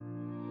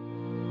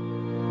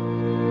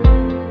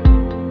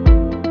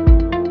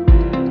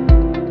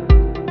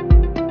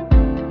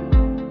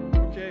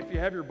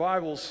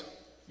Bibles,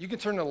 you can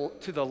turn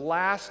to the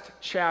last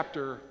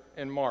chapter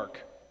in Mark.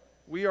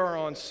 We are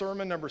on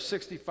sermon number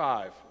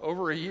 65,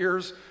 over a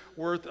year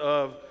worth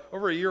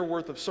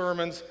of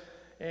sermons,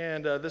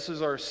 and this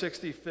is our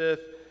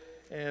 65th.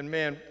 And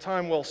man,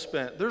 time well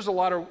spent. There's a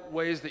lot of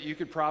ways that you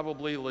could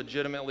probably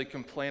legitimately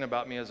complain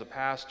about me as a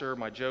pastor.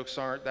 My jokes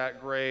aren't that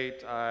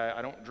great.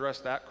 I don't dress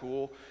that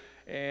cool.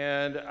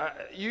 And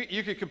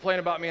you could complain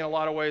about me in a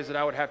lot of ways that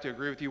I would have to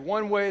agree with you.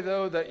 One way,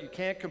 though, that you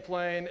can't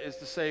complain is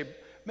to say,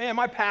 man,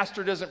 my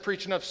pastor doesn't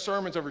preach enough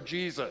sermons over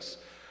Jesus.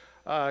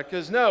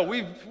 Because no,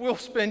 we'll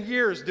spend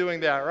years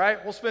doing that,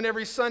 right? We'll spend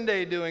every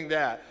Sunday doing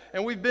that.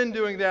 And we've been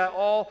doing that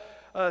all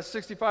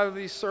 65 of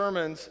these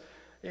sermons.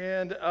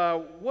 And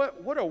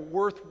what a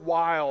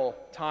worthwhile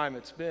time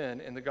it's been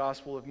in the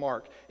Gospel of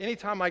Mark.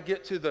 Anytime I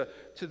get to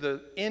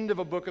the end of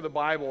a book of the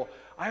Bible,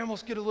 I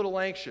almost get a little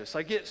anxious.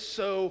 I get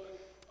so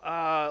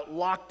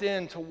locked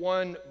into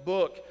one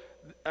book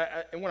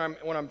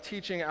when I'm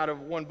teaching out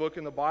of one book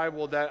in the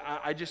Bible that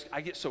I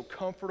get so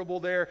comfortable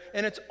there.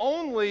 And it's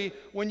only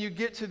when you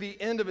get to the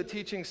end of a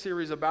teaching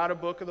series about a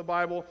book of the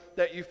Bible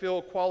that you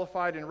feel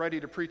qualified and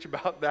ready to preach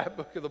about that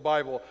book of the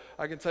Bible.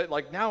 I can tell you,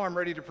 like, now I'm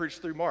ready to preach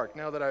through Mark,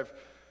 now that I've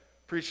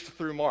preached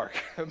through Mark.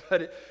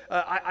 But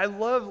I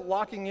love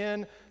locking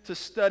in to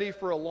study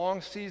for a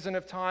long season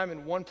of time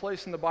in one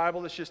place in the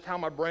Bible. That's just how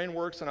my brain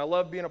works, and I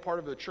love being a part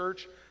of a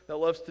church that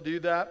loves to do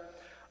that.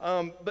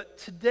 But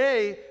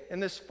today, in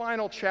this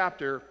final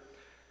chapter,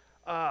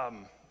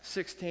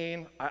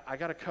 16, I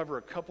got to cover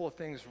a couple of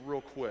things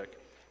real quick.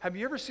 Have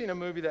you ever seen a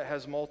movie that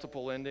has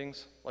multiple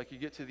endings? Like you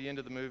get to the end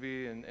of the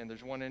movie, and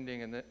there's one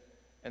ending,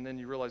 and then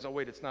you realize, oh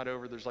wait, it's not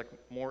over, there's like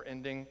more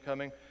ending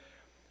coming.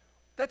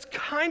 That's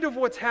kind of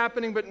what's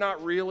happening, but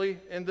not really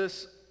in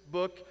this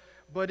book.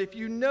 But if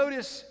you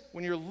notice,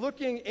 when you're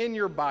looking in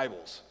your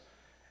Bibles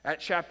at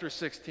chapter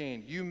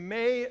 16, you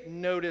may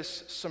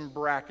notice some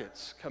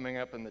brackets coming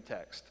up in the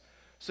text.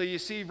 So you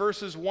see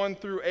verses 1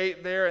 through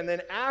 8 there, and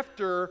then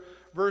after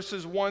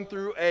verses 1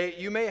 through 8,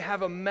 you may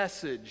have a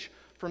message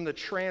from the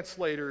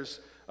translators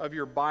of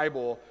your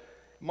Bible.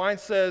 Mine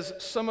says,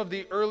 some of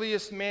the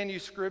earliest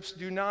manuscripts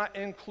do not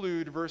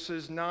include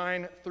verses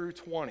 9 through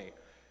 20.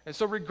 And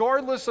so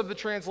regardless of the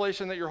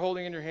translation that you're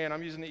holding in your hand,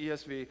 I'm using the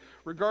ESV,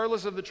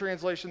 regardless of the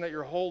translation that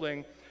you're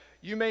holding,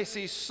 you may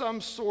see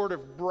some sort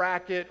of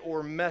bracket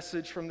or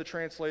message from the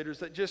translators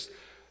that just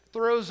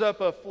throws up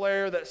a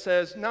flare that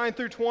says 9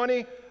 through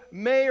 20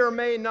 may or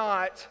may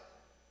not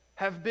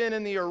have been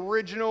in the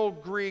original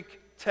Greek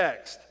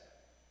text.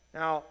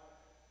 Now,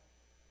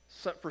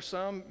 for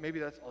some, maybe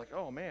that's like,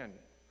 oh man,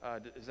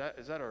 is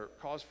that a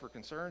cause for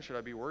concern? Should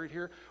I be worried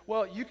here?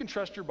 Well, you can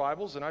trust your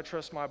Bibles, and I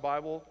trust my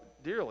Bible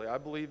dearly. I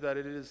believe that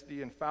it is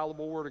the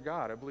infallible Word of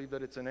God. I believe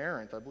that it's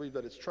inerrant. I believe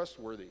that it's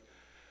trustworthy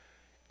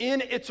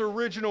in its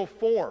original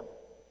form.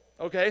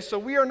 Okay, so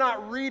we are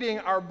not reading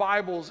our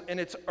Bibles in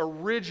its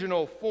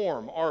original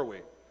form, are we?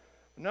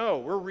 No,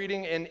 we're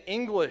reading an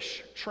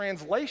English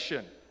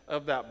translation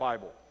of that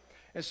Bible.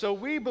 And so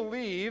we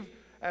believe,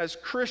 as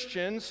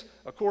Christians,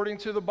 according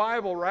to the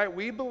Bible, right,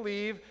 we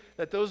believe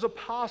that those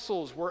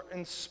apostles were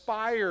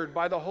inspired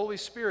by the Holy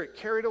Spirit,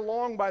 carried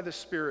along by the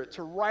Spirit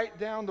to write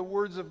down the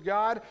words of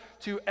God,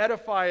 to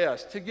edify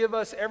us, to give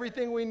us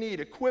everything we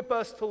need, equip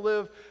us to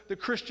live the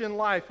Christian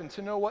life and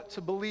to know what to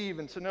believe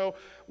and to know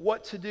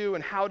what to do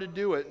and how to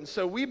do it. And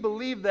so we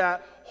believe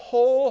that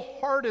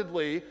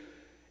wholeheartedly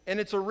in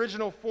its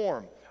original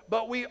form.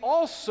 But we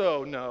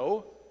also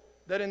know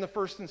that in the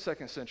first and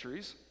second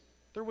centuries,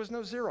 there was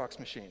no Xerox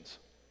machines,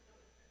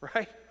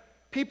 right?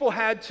 People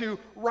had to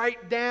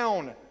write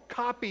down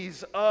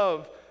copies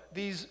of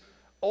these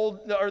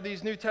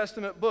New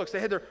Testament books. They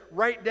had to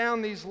write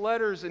down these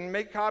letters and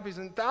make copies,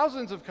 and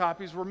thousands of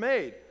copies were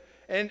made.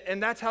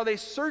 And that's how they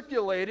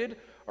circulated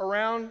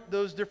around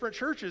those different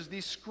churches,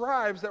 these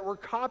scribes that were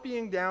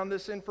copying down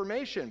this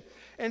information.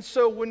 And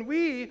so when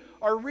we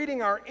are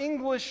reading our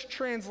English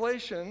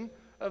translation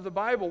of the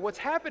Bible, what's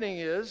happening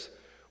is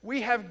we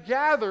have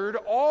gathered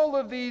all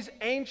of these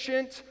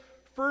ancient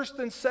first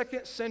and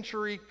second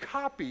century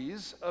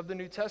copies of the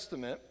New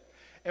Testament,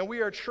 and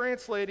we are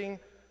translating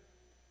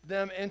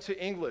them into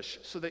English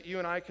so that you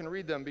and I can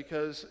read them,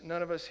 because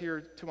none of us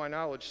here, to my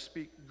knowledge,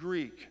 speak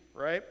Greek,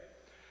 right?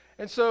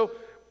 And so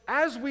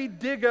as we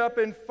dig up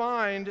and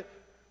find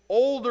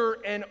older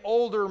and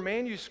older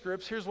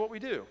manuscripts, here's what we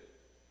do.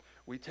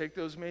 We take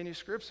those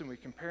manuscripts and we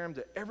compare them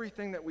to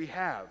everything that we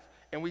have,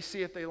 and we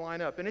see if they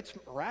line up. And it's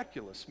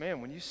miraculous, man,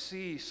 when you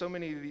see so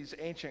many of these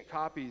ancient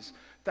copies,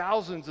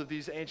 thousands of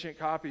these ancient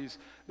copies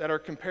that are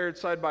compared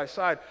side by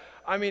side.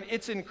 I mean,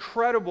 it's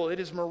incredible. It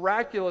is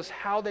miraculous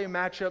how they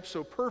match up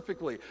so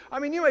perfectly. I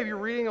mean, you may be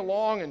reading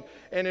along,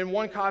 and in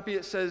one copy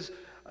it says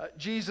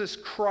Jesus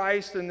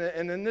Christ, and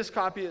in this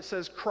copy it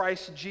says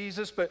Christ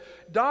Jesus, but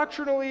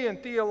doctrinally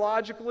and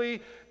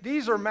theologically,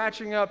 these are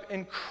matching up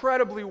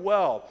incredibly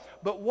well.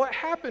 But what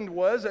happened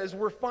was, as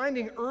we're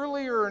finding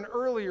earlier and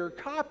earlier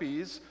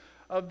copies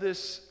of the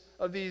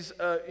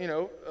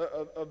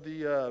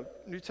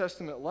New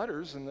Testament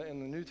letters and the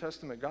New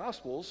Testament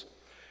Gospels,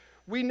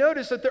 we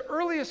notice that the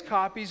earliest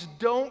copies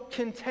don't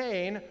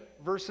contain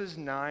verses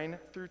 9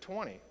 through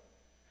 20.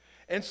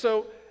 And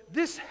so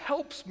this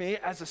helps me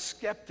as a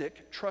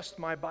skeptic trust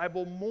my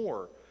Bible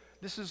more.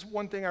 This is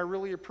one thing I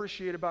really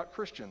appreciate about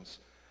Christians.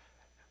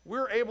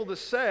 We're able to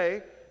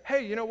say,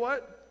 hey, you know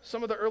what?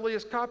 Some of the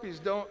earliest copies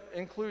don't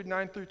include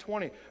 9 through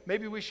 20.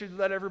 Maybe we should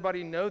let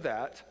everybody know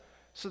that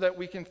so that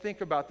we can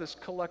think about this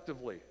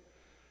collectively.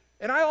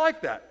 And I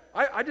like that.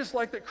 I just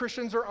like that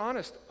Christians are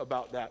honest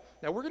about that.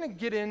 Now, we're going to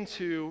get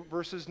into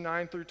verses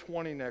 9 through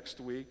 20 next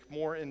week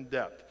more in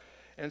depth.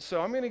 And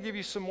so I'm going to give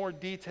you some more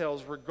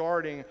details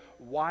regarding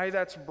why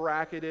that's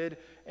bracketed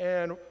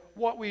and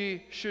what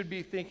we should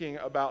be thinking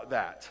about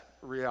that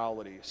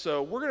reality.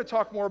 So we're going to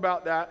talk more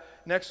about that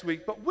next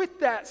week. But with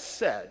that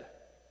said,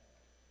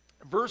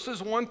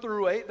 verses 1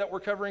 through 8 that we're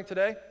covering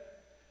today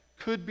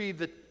could be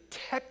the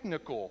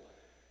technical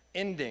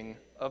ending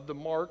of the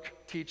Mark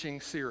teaching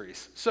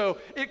series. So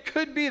it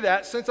could be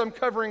that since I'm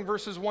covering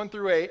verses 1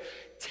 through 8,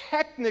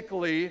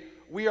 technically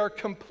we are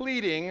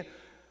completing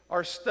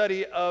our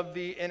study of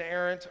the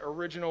inerrant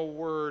original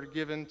word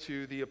given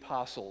to the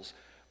apostles.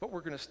 But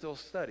we're going to still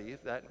study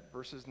that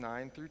verses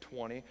 9 through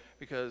 20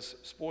 because,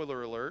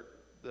 spoiler alert,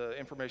 the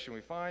information we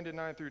find in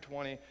 9 through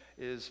 20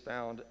 is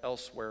found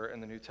elsewhere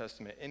in the New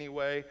Testament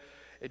anyway.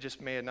 It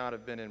just may not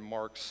have been in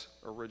Mark's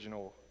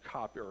original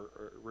copy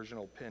or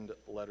original pinned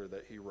letter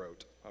that he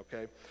wrote,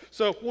 okay?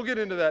 So we'll get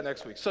into that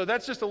next week. So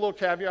that's just a little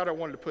caveat I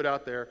wanted to put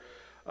out there.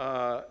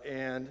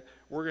 And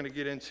we're going to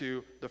get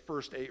into the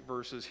first 8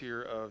 verses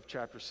here of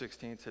chapter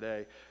 16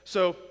 today.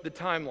 So the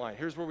timeline,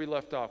 here's where we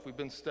left off. We've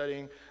been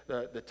studying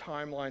the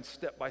timeline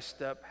step by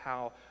step,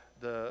 how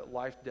the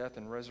life, death,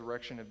 and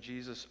resurrection of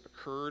Jesus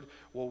occurred.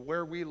 Well,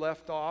 where we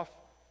left off,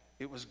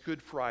 it was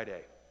Good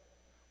Friday.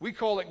 We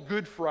call it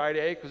Good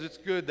Friday because it's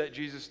good that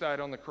Jesus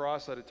died on the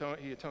cross, that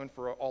he atoned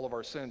for all of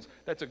our sins.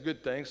 That's a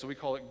good thing, so we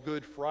call it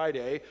Good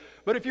Friday.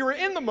 But if you were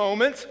in the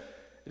moment,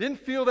 it didn't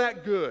feel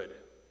that good.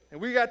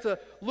 And we got to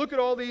look at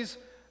all these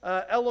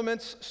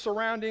elements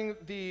surrounding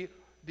the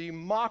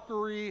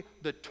mockery,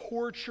 the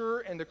torture,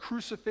 and the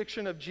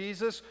crucifixion of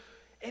Jesus.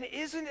 And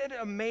isn't it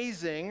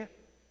amazing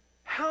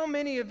how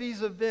many of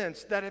these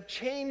events that have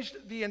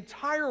changed the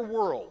entire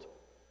world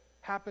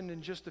happened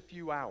in just a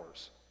few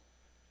hours?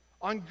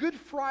 On Good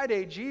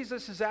Friday,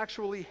 Jesus is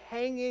actually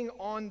hanging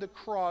on the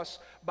cross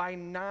by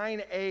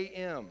 9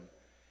 a.m.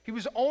 He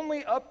was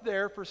only up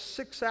there for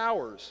 6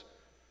 hours.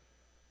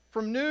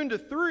 From noon to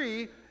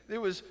 3, it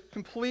was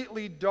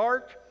completely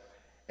dark.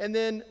 And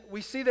then we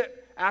see that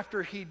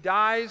after he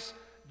dies,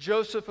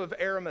 Joseph of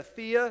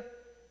Arimathea,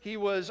 he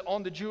was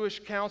on the Jewish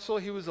council.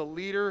 He was a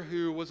leader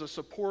who was a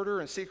supporter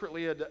and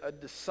secretly a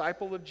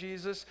disciple of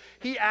Jesus.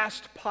 He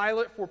asked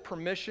Pilate for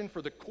permission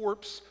for the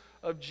corpse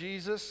of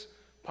Jesus.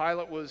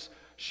 Pilate was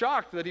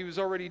shocked that he was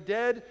already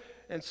dead,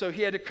 and so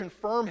he had to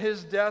confirm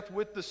his death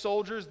with the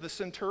soldiers, the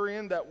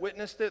centurion that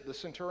witnessed it, the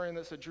centurion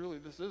that said, truly,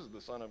 this is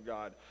the Son of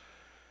God.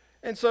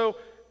 And so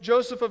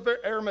Joseph of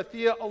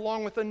Arimathea,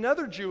 along with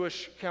another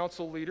Jewish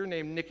council leader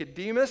named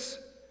Nicodemus,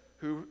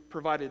 who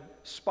provided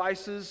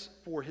spices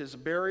for his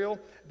burial,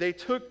 they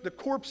took the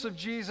corpse of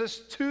Jesus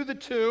to the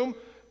tomb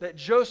that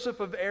Joseph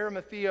of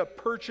Arimathea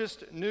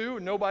purchased new.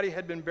 Nobody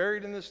had been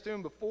buried in this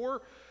tomb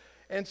before.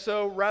 And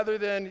so rather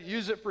than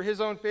use it for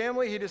his own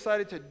family, he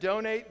decided to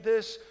donate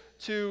this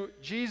to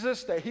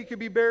Jesus, that he could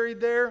be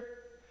buried there.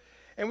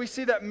 And we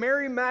see that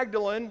Mary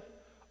Magdalene,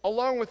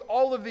 along with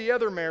all of the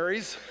other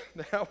Marys,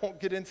 I won't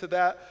get into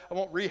that, I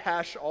won't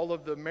rehash all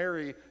of the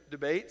Mary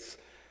debates,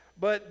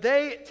 but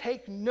they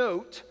take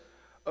note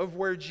of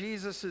where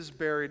Jesus is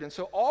buried. And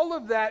so all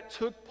of that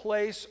took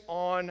place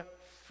on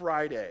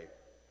Friday.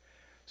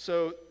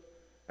 So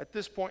at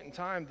this point in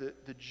time,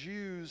 the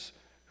Jews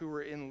who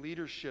were in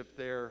leadership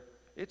there,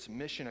 it's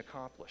mission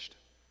accomplished.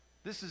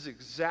 This is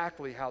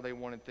exactly how they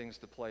wanted things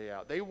to play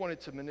out. They wanted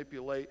to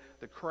manipulate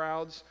the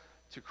crowds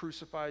to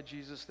crucify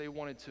Jesus. They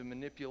wanted to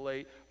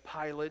manipulate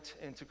Pilate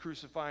into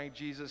crucifying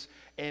Jesus,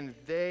 and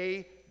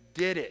they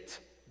did it.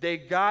 They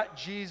got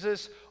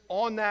Jesus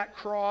on that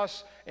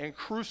cross and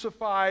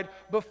crucified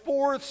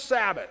before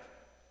Sabbath.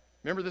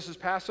 Remember, this is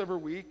Passover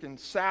week, and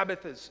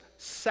Sabbath is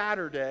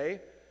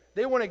Saturday.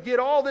 They want to get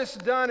all this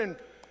done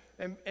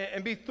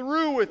and be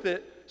through with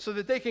it so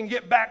that they can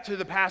get back to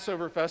the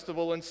Passover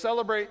festival and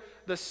celebrate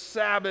the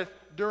Sabbath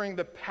during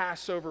the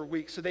Passover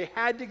week. So they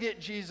had to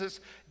get Jesus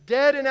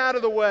dead and out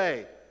of the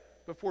way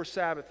before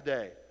Sabbath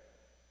day.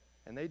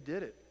 And they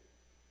did it.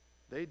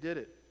 They did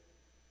it.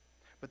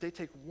 But they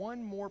take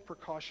one more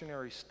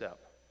precautionary step.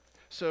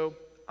 So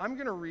I'm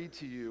going to read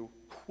to you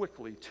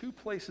quickly 2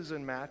 places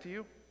in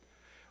Matthew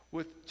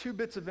with 2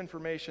 bits of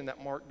information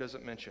that Mark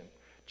doesn't mention,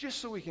 just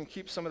so we can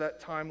keep some of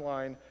that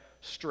timeline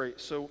straight.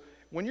 So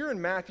when you're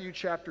in Matthew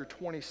chapter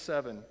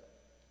 27,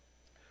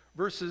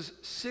 verses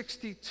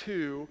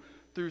 62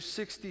 through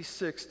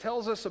 66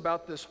 tells us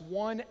about this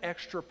one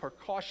extra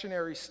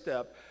precautionary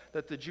step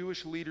that the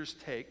Jewish leaders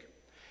take,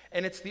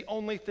 and it's the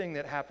only thing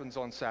that happens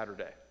on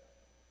Saturday.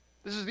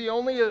 This is the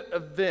only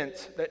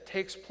event that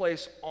takes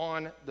place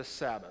on the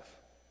Sabbath.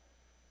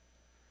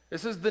 It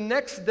says, the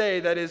next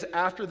day, that is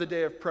after the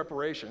day of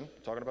preparation,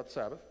 talking about the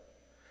Sabbath,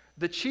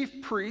 the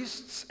chief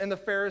priests and the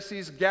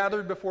Pharisees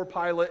gathered before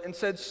Pilate and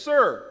said,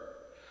 Sir,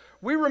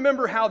 we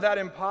remember how that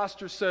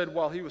impostor said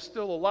while he was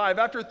still alive,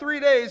 after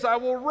 3 days I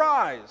will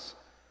rise.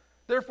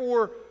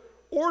 Therefore,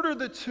 order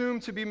the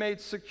tomb to be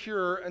made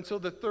secure until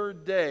the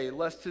third day,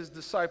 lest his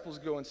disciples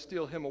go and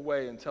steal him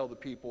away and tell the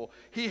people,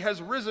 he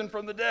has risen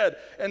from the dead,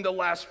 and the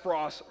last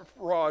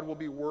fraud will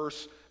be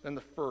worse than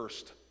the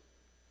first.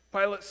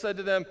 Pilate said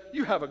to them,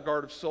 you have a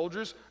guard of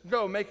soldiers.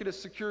 Go, make it as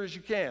secure as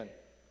you can.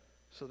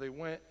 So they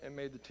went and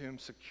made the tomb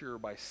secure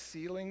by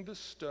sealing the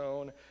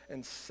stone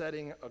and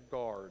setting a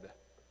guard.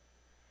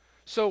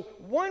 So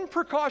one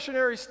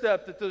precautionary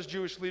step that those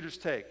Jewish leaders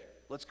take,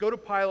 let's go to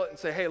Pilate and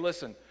say, hey,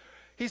 listen,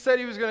 he said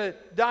he was going to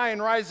die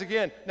and rise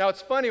again. Now,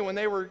 it's funny, when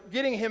they were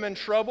getting him in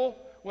trouble,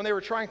 when they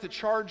were trying to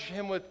charge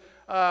him with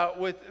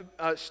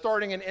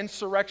starting an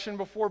insurrection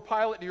before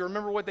Pilate, do you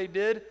remember what they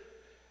did?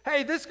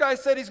 Hey, this guy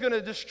said he's going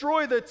to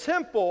destroy the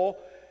temple,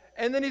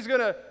 and then he's going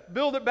to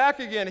build it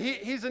back again.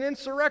 He's an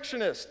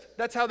insurrectionist.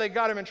 That's how they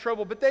got him in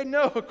trouble. But they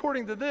know,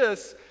 according to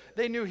this,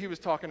 they knew he was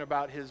talking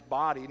about his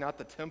body, not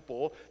the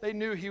temple. They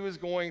knew he was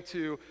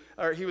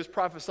he was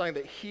prophesying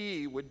that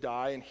he would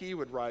die and he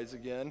would rise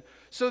again.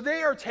 So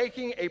they are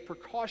taking a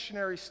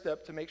precautionary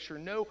step to make sure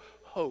no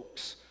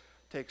hoax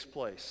takes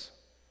place.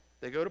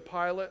 They go to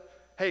Pilate.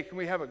 Hey, can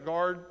we have a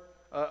guard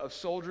of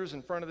soldiers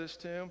in front of this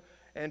tomb?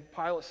 And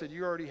Pilate said,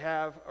 you already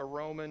have a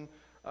Roman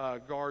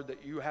guard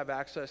that you have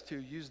access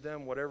to. Use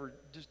them, whatever.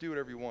 Just do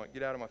whatever you want.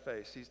 Get out of my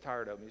face. He's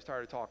tired of them. He's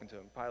tired of talking to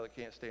him. Pilate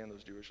can't stand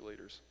those Jewish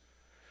leaders.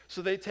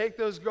 So they take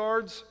those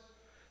guards,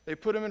 they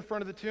put them in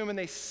front of the tomb, and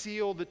they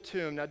seal the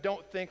tomb. Now,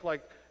 don't think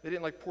like they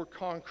didn't pour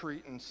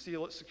concrete and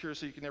seal it secure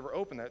so you can never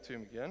open that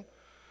tomb again.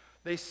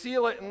 They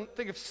seal it, and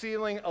think of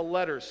sealing a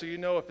letter so you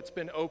know if it's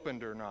been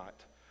opened or not.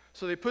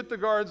 So they put the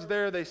guards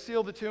there, they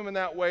seal the tomb in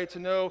that way to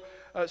know,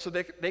 so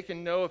they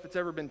can know if it's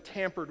ever been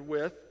tampered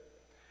with.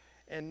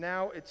 And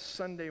now it's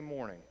Sunday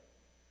morning.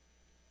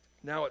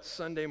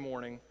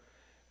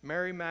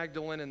 Mary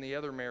Magdalene and the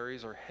other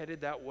Marys are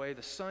headed that way.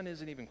 The sun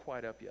isn't even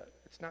quite up yet.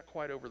 It's not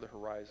quite over the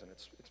horizon.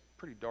 It's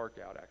pretty dark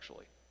out,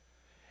 actually.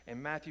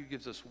 And Matthew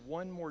gives us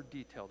one more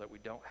detail that we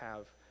don't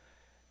have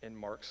in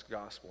Mark's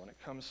gospel, and it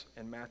comes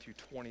in Matthew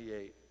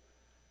 28,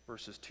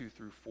 verses 2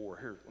 through 4.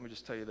 Here, let me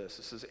just tell you this.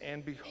 It says,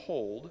 and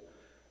behold,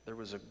 there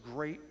was a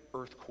great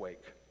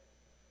earthquake,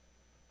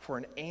 for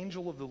an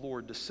angel of the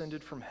Lord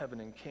descended from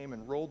heaven and came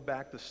and rolled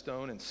back the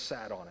stone and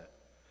sat on it.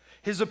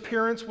 His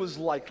appearance was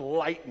like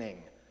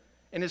lightning,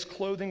 and his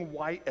clothing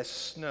white as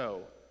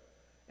snow.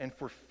 And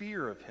for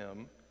fear of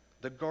him,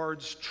 the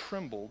guards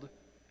trembled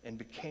and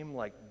became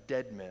like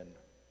dead men.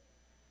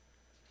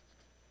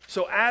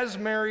 So as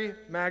Mary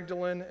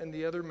Magdalene and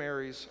the other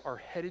Marys are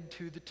headed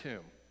to the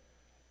tomb,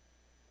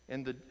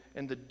 in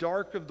the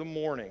dark of the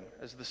morning,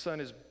 as the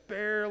sun is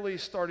barely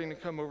starting to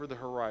come over the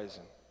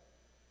horizon,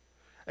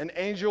 an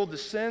angel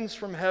descends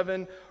from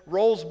heaven,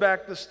 rolls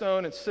back the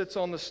stone, and sits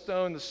on the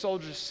stone. The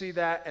soldiers see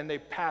that, and they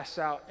pass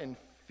out in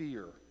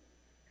fear.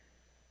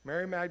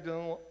 Mary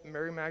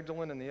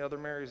Magdalene and the other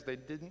Marys, they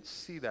didn't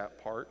see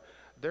that part.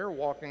 They're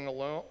walking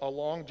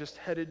along just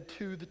headed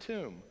to the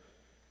tomb.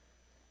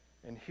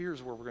 And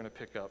here's where we're going to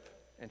pick up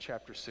in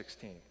chapter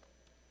 16.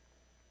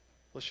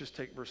 Let's just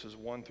take verses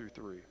 1 through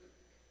 3.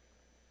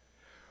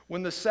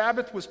 When the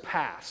Sabbath was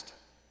past,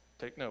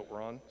 take note,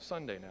 we're on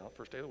Sunday now,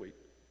 first day of the week.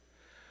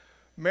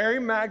 Mary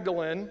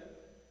Magdalene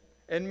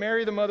and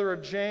Mary, the mother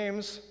of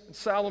James and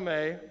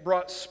Salome,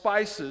 brought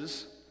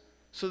spices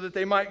so that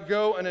they might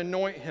go and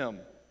anoint him.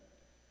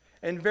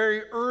 And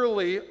very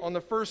early on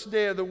the first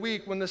day of the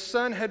week, when the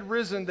sun had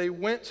risen, they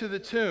went to the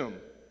tomb.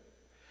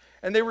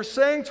 And they were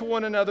saying to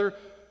one another,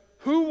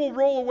 who will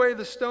roll away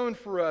the stone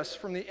for us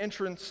from the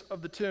entrance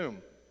of the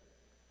tomb?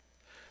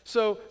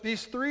 So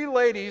these three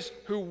ladies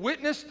who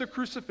witnessed the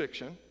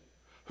crucifixion,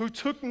 who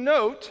took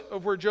note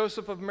of where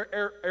Joseph of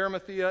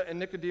Arimathea and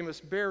Nicodemus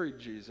buried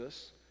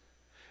Jesus,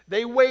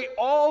 they wait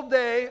all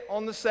day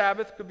on the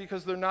Sabbath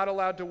because they're not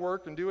allowed to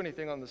work and do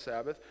anything on the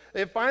Sabbath.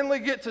 They finally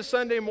get to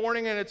Sunday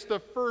morning, and it's the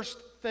first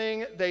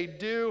thing they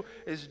do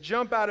is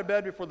jump out of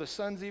bed before the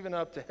sun's even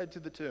up to head to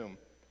the tomb.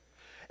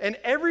 And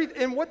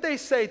what they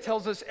say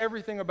tells us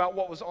everything about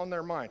what was on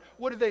their mind.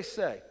 What did they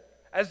say?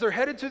 As they're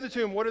headed to the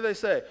tomb, what do they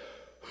say?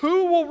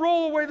 Who will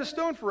roll away the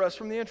stone for us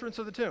from the entrance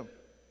of the tomb?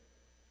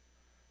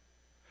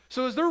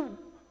 So as they're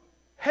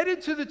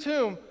headed to the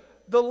tomb,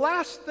 the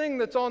last thing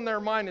that's on their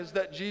mind is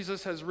that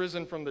Jesus has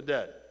risen from the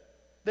dead.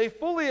 They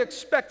fully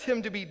expect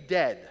him to be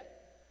dead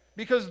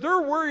because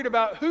they're worried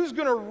about who's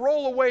going to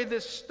roll away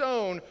this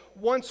stone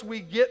once we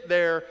get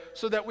there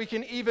so that we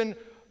can even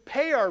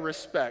pay our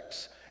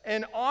respects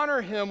and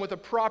honor him with a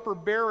proper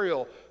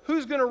burial.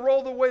 Who's going to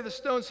roll away the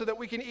stone so that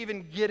we can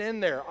even get in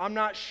there? I'm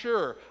not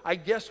sure. I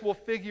guess we'll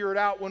figure it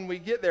out when we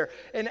get there.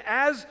 And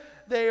as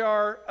they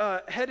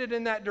are headed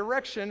in that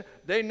direction,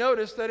 they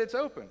notice that it's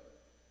open.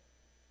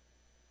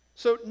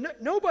 So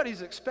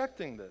nobody's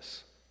expecting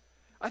this.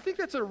 I think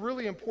that's a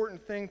really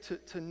important thing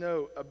to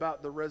note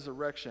about the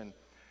resurrection.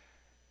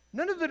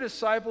 None of the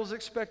disciples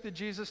expected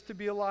Jesus to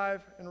be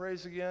alive and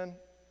raise again.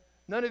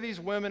 None of these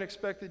women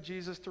expected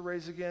Jesus to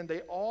raise again.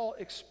 They all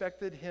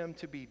expected him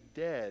to be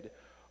dead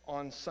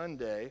on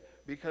Sunday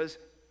because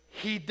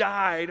he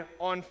died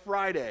on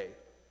Friday.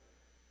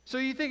 So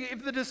you think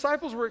if the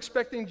disciples were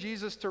expecting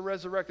Jesus to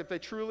resurrect, if they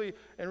truly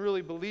and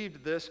really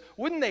believed this,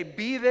 wouldn't they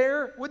be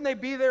there? Wouldn't they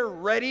be there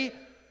ready?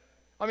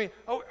 I mean,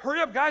 oh, hurry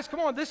up, guys, come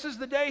on. This is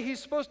the day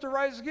he's supposed to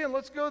rise again.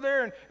 Let's go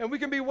there, and we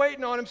can be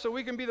waiting on him so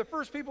we can be the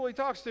first people he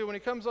talks to when he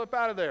comes up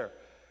out of there.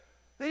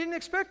 They didn't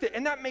expect it,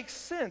 and that makes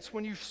sense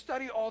when you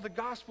study all the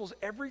Gospels.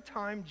 Every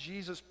time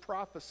Jesus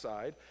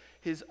prophesied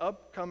his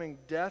upcoming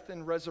death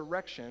and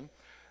resurrection,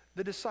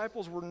 the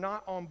disciples were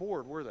not on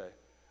board, were they?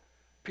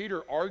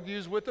 Peter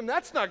argues with them.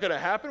 That's not going to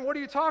happen. What are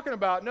you talking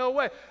about? No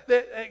way.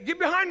 Get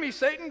behind me,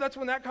 Satan. That's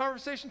when that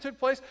conversation took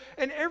place.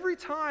 And every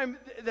time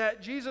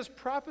that Jesus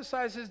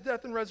prophesies his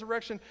death and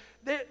resurrection,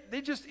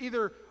 they just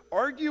either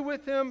argue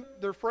with him,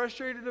 they're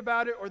frustrated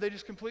about it, or they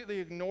just completely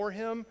ignore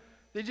him.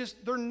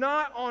 They're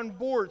not on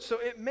board. So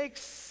it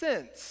makes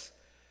sense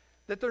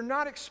that they're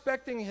not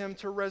expecting him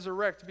to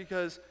resurrect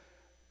because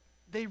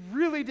they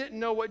really didn't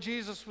know what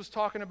Jesus was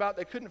talking about.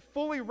 They couldn't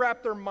fully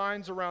wrap their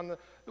minds around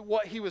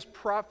what he was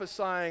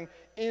prophesying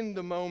in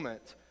the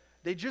moment.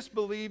 They just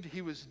believed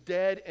he was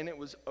dead and it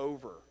was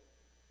over.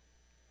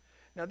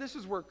 Now, this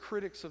is where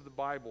critics of the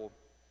Bible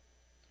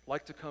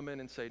like to come in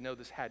and say, no,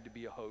 this had to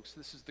be a hoax.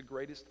 This is the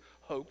greatest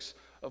hoax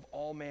of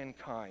all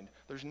mankind.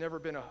 There's never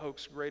been a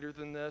hoax greater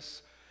than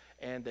this.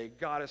 And they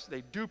got us,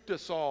 they duped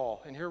us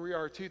all. And here we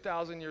are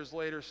 2,000 years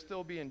later,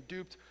 still being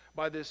duped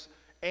by this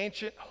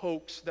ancient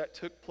hoax that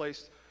took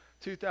place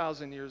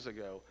 2,000 years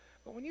ago.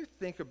 But when you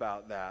think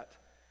about that,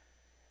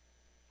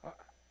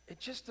 it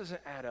just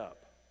doesn't add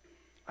up.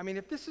 I mean,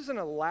 if this is an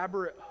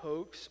elaborate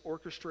hoax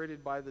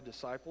orchestrated by the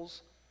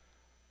disciples,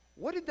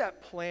 what did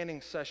that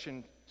planning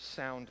session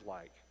sound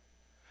like?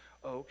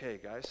 Oh, okay,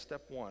 guys,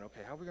 step one.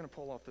 Okay, how are we going to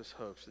pull off this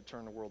hoax to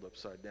turn the world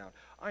upside down?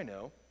 I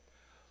know.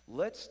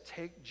 Let's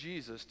take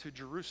Jesus to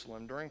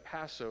Jerusalem during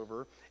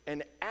Passover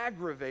and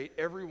aggravate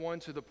everyone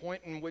to the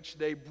point in which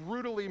they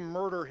brutally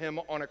murder him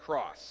on a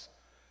cross.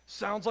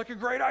 Sounds like a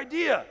great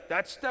idea.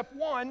 That's step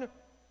one.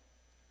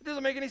 It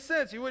doesn't make any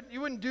sense. You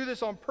wouldn't do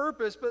this on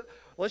purpose, but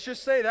let's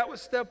just say that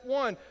was step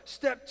one.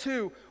 Step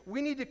two,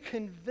 we need to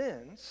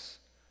convince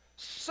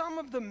some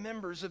of the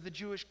members of the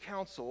Jewish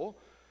council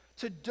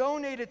to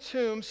donate a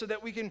tomb so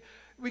that we can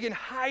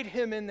hide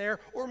him in there,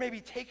 or maybe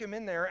take him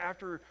in there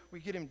after we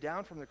get him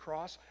down from the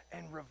cross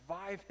and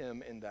revive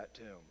him in that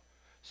tomb.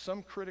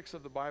 Some critics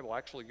of the Bible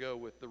actually go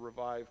with the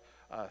revive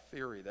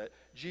theory, that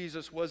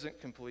Jesus wasn't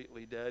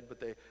completely dead, but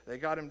they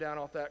got him down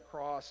off that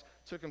cross,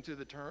 took him to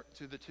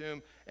the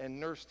tomb, and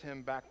nursed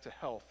him back to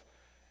health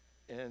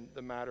in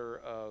the matter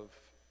of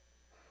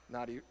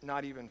not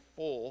even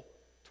full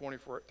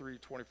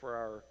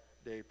 24-hour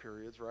day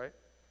periods, right?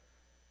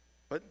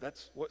 But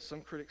that's what some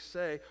critics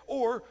say.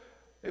 Or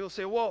they will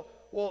say, well,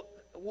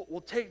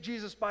 we'll take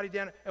Jesus' body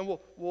down and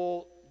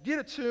we'll get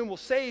a tomb. We'll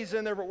say he's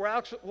in there, but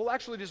we'll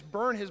actually just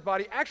burn his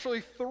body.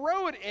 Actually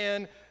throw it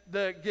in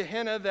the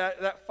Gehenna,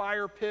 that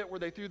fire pit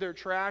where they threw their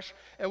trash,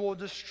 and we'll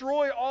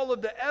destroy all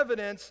of the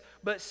evidence,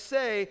 but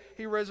say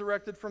he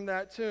resurrected from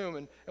that tomb.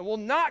 And we'll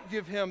not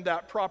give him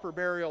that proper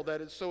burial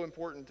that is so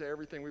important to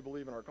everything we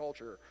believe in our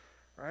culture.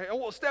 Right? Oh,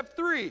 well, step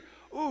three.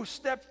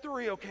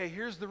 Okay,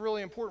 here's the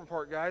really important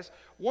part, guys.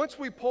 Once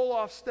we pull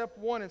off step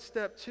one and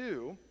step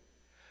two,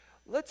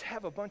 let's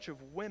have a bunch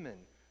of women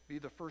be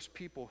the first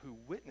people who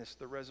witness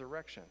the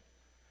resurrection.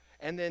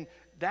 And then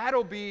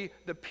that'll be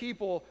the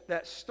people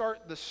that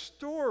start the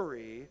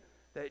story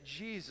that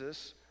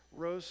Jesus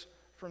rose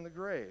from the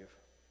grave.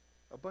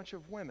 A bunch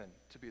of women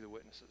to be the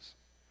witnesses.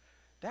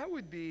 That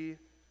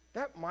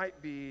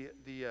might be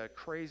the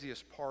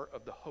craziest part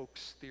of the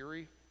hoax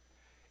theory.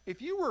 If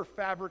you were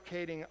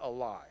fabricating a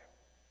lie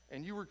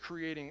and you were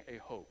creating a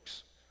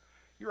hoax,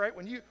 you're right.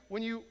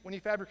 When you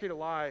fabricate a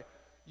lie,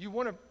 you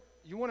want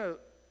to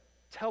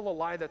tell a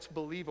lie that's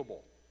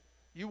believable.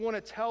 You want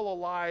to tell a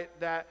lie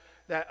that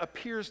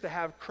appears to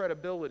have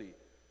credibility.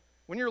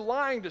 When you're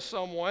lying to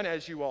someone,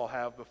 as you all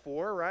have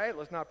before, right?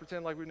 Let's not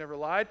pretend like we've never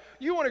lied.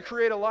 You want to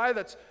create a lie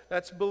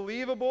that's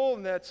believable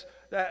and that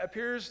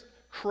appears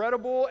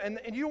credible, and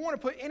you don't want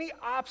to put any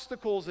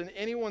obstacles in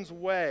anyone's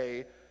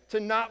way to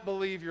not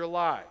believe your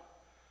lie.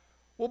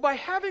 Well, by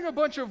having a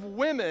bunch of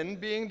women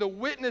being the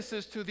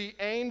witnesses to the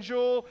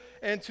angel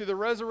and to the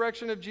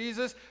resurrection of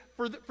Jesus,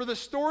 for the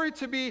story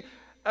to be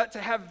to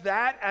have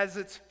that as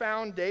its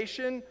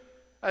foundation,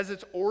 as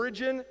its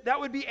origin, that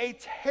would be a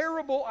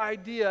terrible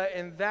idea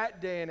in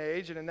that day and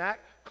age and in that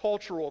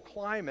cultural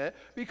climate,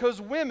 because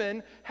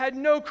women had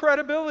no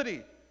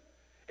credibility.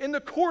 In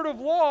the court of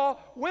law,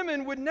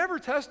 women would never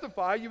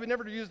testify. You would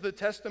never use the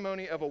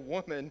testimony of a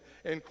woman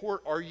in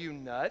court. Are you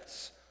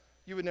nuts?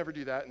 You would never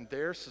do that in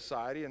their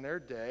society, in their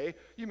day.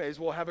 You may as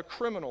well have a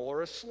criminal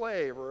or a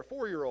slave or a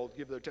 4-year-old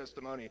give their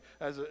testimony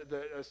as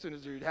soon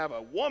as you'd have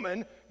a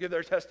woman give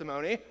their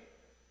testimony.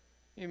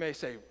 You may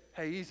say,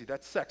 hey, easy,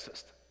 that's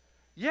sexist.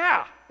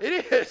 Yeah,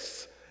 it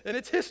is. and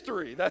it's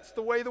history. That's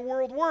the way the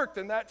world worked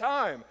in that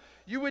time.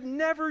 You would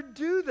never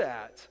do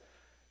that.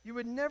 You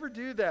would never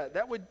do that.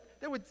 That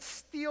would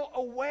steal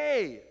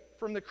away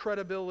from the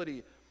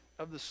credibility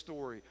of the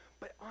story.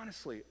 But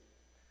honestly,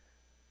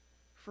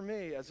 for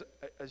me,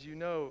 as you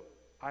know,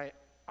 I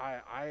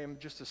am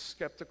just a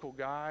skeptical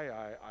guy.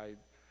 I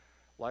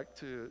like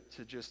to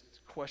just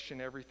question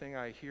everything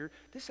I hear.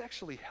 This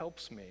actually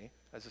helps me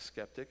as a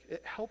skeptic.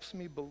 It helps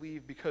me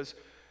believe because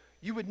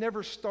you would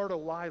never start a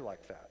lie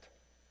like that.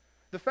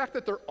 The fact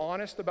that they're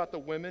honest about the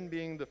women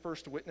being the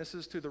first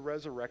witnesses to the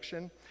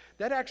resurrection,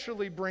 that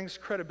actually brings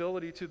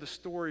credibility to the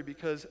story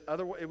because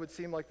otherwise it would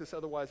seem like this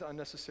otherwise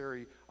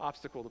unnecessary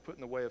obstacle to put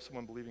in the way of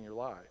someone believing your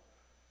lie.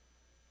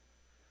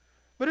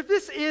 But if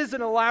this is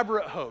an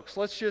elaborate hoax,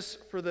 let's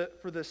just, for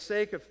the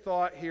sake of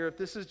thought here, if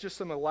this is just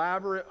some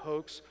elaborate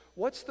hoax,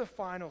 what's the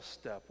final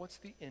step? What's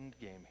the end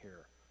game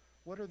here?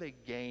 What are they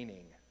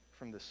gaining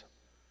from this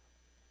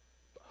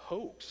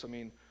hoax? I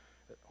mean,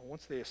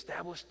 once they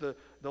establish the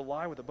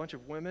lie with a bunch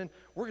of women,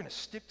 we're going to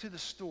stick to the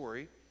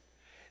story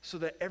so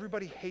that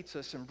everybody hates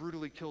us and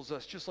brutally kills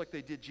us just like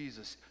they did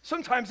Jesus.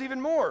 Sometimes even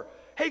more.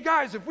 Hey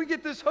guys, if we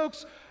get this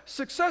hoax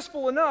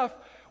successful enough,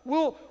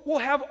 we'll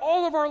have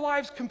all of our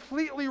lives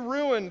completely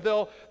ruined.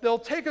 They'll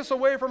take us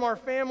away from our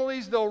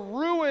families. They'll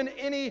ruin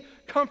any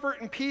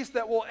comfort and peace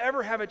that we'll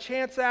ever have a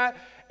chance at,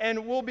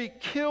 and we'll be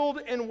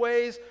killed in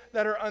ways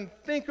that are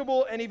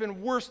unthinkable and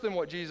even worse than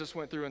what Jesus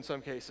went through in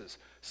some cases.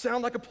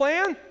 Sound like a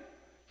plan?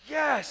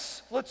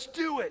 Yes, let's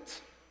do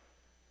it.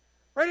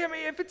 Right? I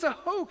mean, if it's a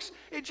hoax,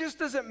 it just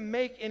doesn't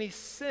make any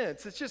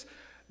sense. It's just,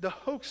 the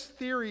hoax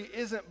theory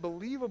isn't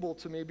believable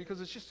to me because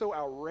it's just so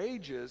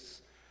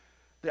outrageous.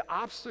 The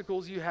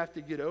obstacles you have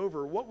to get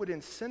over, what would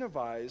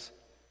incentivize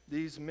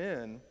these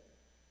men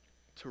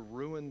to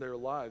ruin their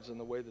lives in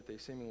the way that they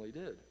seemingly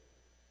did?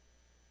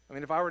 I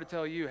mean, if I were to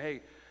tell you,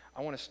 hey,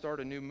 I want to start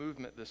a new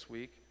movement this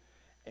week,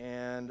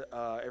 and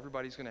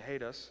everybody's going to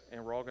hate us,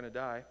 and we're all going to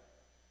die,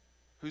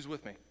 who's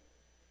with me?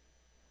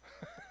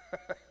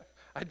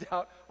 I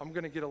doubt I'm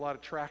going to get a lot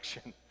of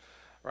traction,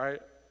 right?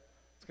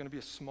 It's going to be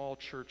a small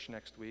church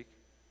next week.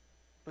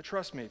 But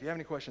trust me, if you have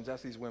any questions,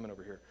 ask these women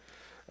over here.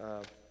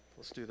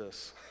 Let's do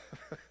this.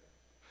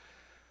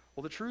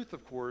 Well, the truth,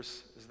 of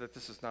course, is that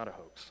this is not a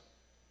hoax.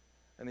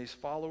 And these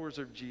followers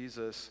of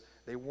Jesus,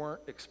 they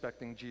weren't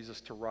expecting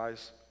Jesus to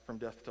rise from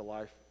death to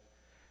life.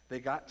 They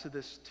got to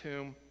this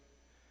tomb,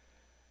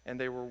 and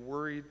they were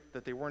worried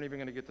that they weren't even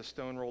going to get the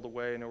stone rolled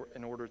away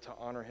in order to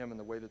honor him in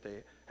the way that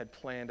they had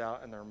planned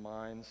out in their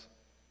minds.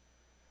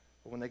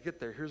 But when they get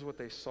there, here's what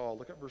they saw.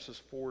 Look at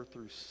verses 4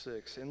 through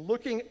 6. In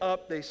looking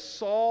up, they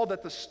saw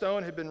that the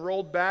stone had been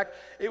rolled back.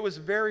 It was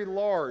very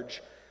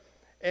large.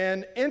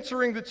 And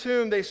entering the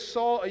tomb, they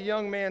saw a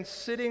young man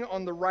sitting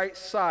on the right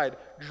side,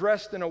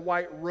 dressed in a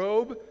white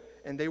robe,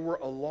 and they were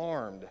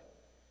alarmed.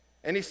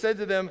 And he said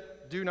to them,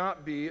 "Do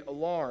not be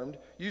alarmed.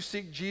 You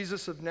seek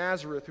Jesus of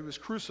Nazareth, who was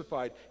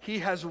crucified. He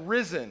has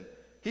risen.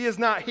 He is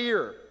not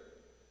here.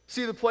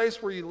 See the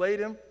place where you laid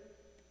him?"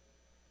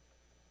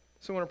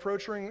 So when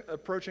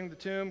approaching the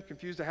tomb,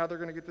 confused to how they're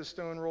going to get this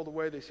stone rolled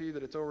away, they see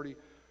that it's already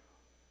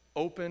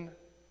open.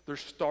 They're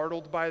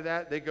startled by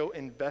that. They go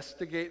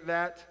investigate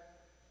that.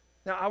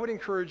 Now, I would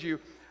encourage you,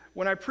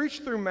 when I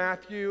preached through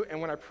Matthew and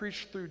when I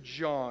preached through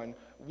John,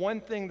 one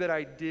thing that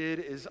I did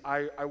is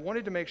I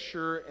wanted to make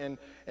sure and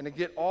to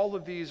get all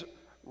of these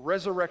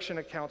resurrection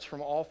accounts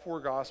from all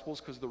four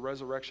Gospels, because the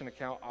resurrection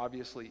account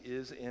obviously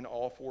is in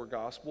all four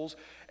Gospels.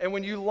 And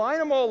when you line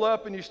them all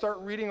up and you start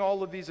reading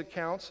all of these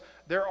accounts,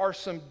 there are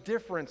some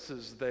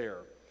differences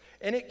there.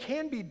 And it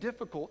can be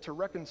difficult to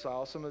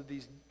reconcile some of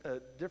these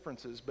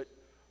differences, but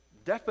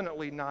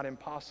definitely not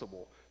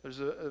impossible. There's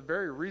a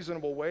very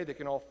reasonable way they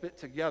can all fit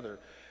together.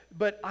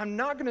 But I'm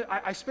not going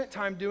to, I spent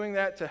time doing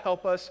that to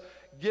help us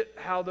get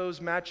how those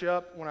match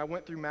up when I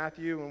went through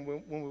Matthew and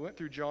when we went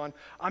through John.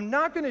 I'm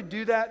not going to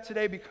do that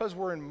today because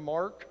we're in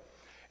Mark.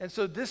 And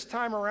so this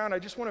time around, I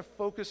just want to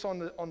focus on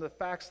the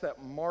facts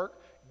that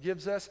Mark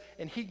gives us,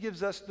 and he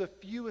gives us the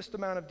fewest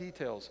amount of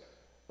details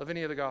of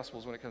any of the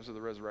Gospels when it comes to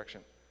the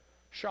resurrection.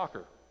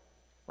 Shocker,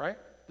 right?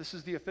 This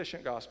is the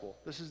efficient gospel.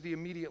 This is the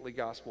immediately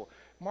gospel.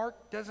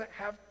 Mark doesn't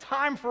have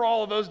time for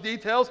all of those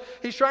details.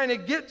 He's trying to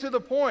get to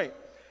the point.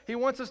 He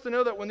wants us to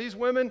know that when these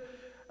women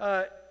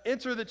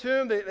enter the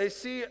tomb, they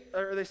see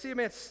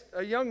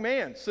a young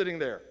man sitting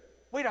there.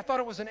 Wait, I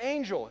thought it was an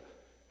angel.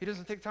 He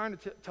doesn't take time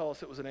to tell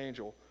us it was an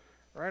angel.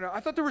 Right? I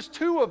thought there was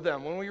two of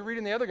them when we read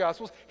in the other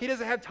Gospels. He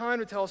doesn't have time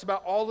to tell us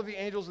about all of the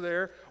angels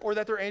there or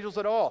that they're angels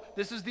at all.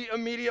 This is the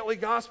immediately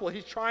gospel.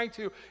 He's trying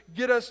to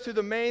get us to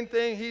the main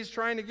thing he's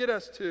trying to get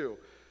us to.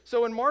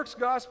 So in Mark's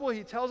Gospel,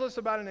 he tells us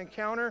about an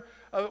encounter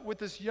with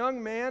this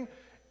young man,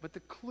 but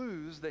the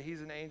clues that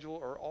he's an angel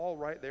are all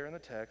right there in the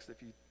text.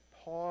 If you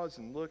pause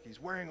and look, he's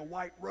wearing a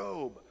white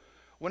robe.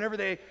 Whenever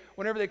they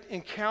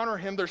encounter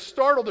him, they're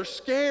startled, they're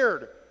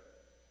scared.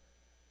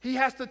 He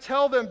has to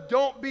tell them,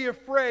 don't be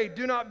afraid,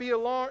 do not be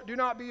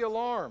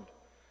alarmed.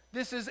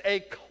 This is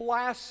a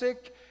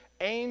classic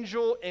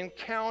angel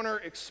encounter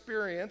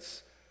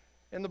experience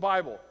in the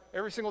Bible.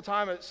 every single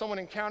time that someone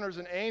encounters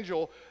an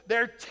angel,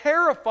 they're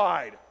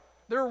terrified.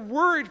 They're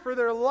worried for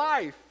their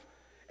life.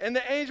 And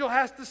the angel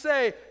has to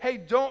say, hey,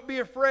 don't be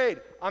afraid.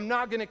 I'm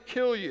not going to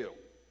kill you.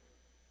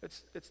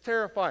 It's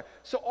terrifying.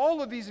 So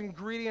all of these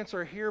ingredients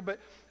are here, but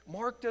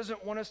Mark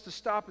doesn't want us to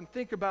stop and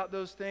think about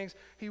those things.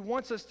 He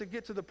wants us to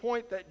get to the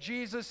point that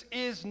Jesus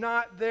is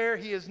not there.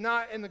 He is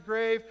not in the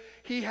grave.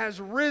 He has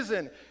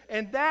risen.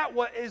 And that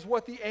is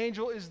what the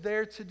angel is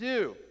there to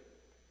do.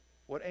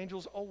 What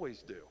angels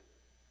always do.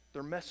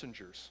 They're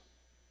messengers.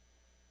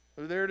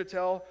 They're there to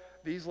tell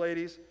these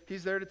ladies,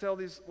 he's there to tell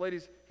these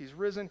ladies, he's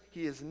risen,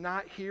 he is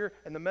not here,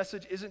 and the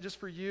message isn't just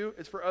for you,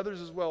 it's for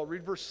others as well.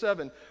 Read verse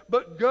 7.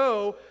 But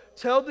go,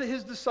 tell to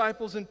his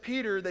disciples and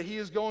Peter that he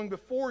is going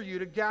before you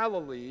to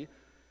Galilee.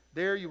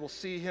 There you will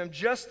see him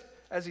just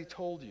as he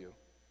told you.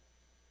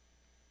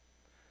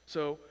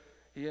 So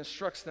he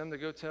instructs them to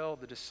go tell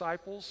the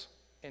disciples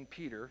and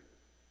Peter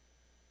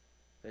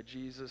that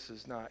Jesus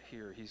is not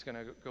here. He's going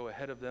to go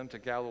ahead of them to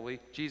Galilee.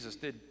 Jesus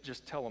did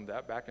just tell them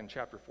that back in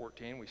chapter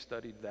 14. We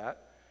studied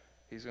that.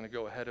 He's going to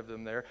go ahead of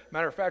them there.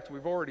 Matter of fact,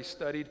 we've already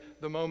studied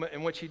the moment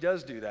in which he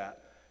does do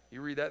that.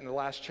 You read that in the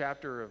last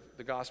chapter of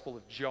the Gospel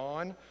of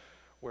John,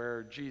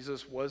 where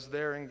Jesus was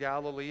there in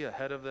Galilee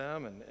ahead of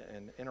them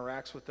and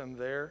interacts with them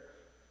there.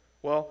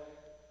 Well,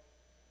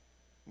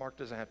 Mark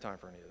doesn't have time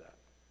for any of that.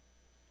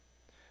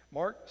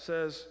 Mark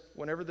says,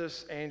 whenever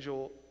this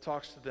angel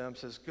talks to them,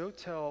 says, go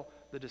tell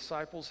the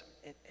disciples,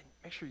 and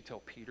make sure you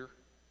tell Peter.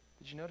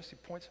 Did you notice he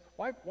points?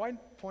 Why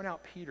point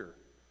out Peter?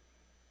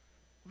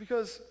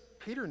 Because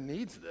Peter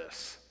needs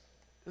this.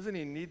 Doesn't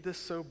he need this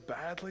so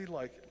badly?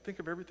 Like, think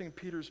of everything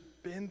Peter's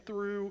been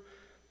through.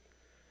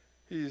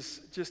 He's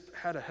just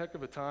had a heck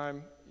of a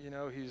time. You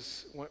know,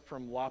 he's went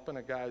from lopping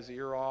a guy's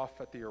ear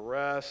off at the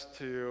arrest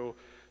to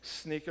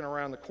sneaking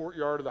around the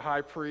courtyard of the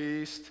high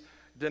priest,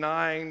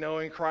 denying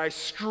knowing Christ,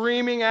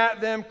 screaming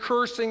at them,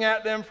 cursing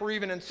at them for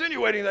even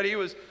insinuating that he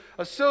was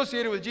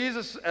associated with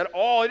Jesus at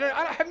all.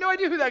 I have no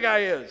idea who that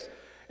guy is.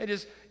 And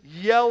just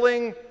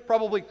yelling,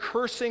 probably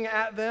cursing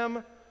at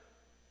them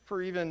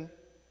for even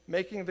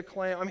making the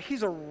claim. I mean,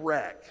 he's a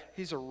wreck.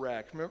 He's a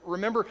wreck.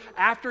 Remember,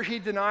 after he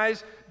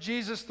denies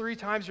Jesus 3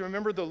 times, you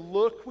remember the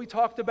look we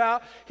talked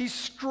about? He's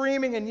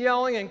screaming and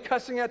yelling and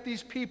cussing at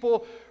these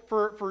people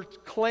for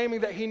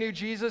claiming that he knew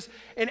Jesus.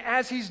 And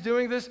as he's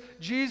doing this,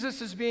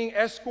 Jesus is being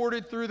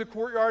escorted through the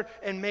courtyard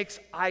and makes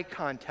eye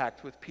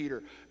contact with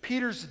Peter.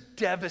 Peter's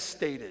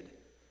devastated.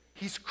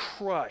 He's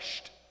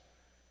crushed.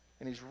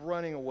 And he's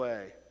running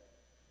away.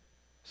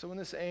 So when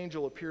this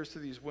angel appears to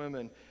these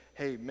women,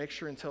 hey, make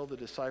sure and tell the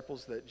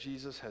disciples that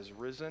Jesus has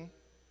risen.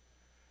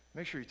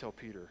 Make sure you tell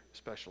Peter,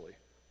 especially.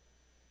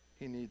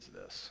 He needs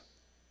this.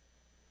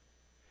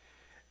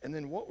 And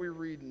then what we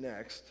read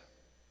next,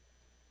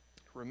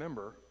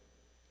 remember,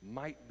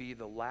 might be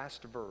the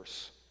last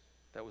verse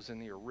that was in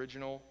the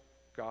original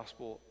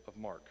Gospel of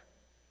Mark.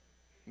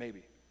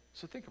 Maybe.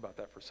 So think about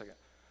that for a second.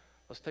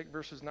 Let's take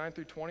verses 9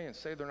 through 20 and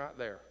say they're not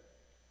there.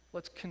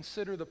 Let's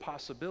consider the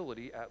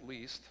possibility, at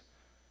least,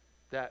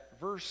 that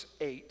verse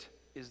 8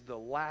 is the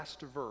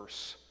last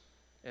verse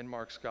in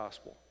Mark's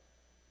Gospel.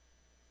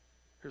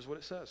 Here's what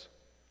it says.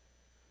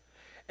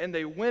 And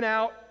they went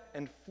out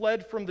and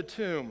fled from the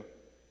tomb,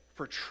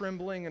 for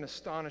trembling and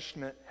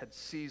astonishment had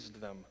seized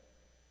them.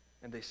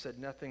 And they said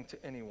nothing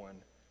to anyone,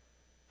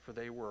 for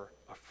they were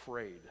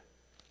afraid.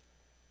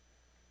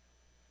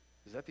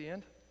 Is that the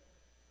end?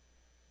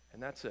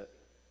 And that's it.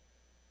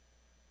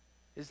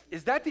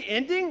 Is that the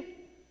ending?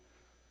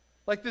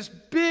 Like this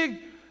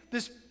big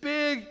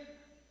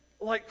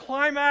like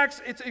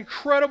climax. It's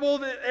incredible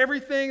that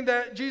everything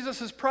that Jesus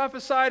has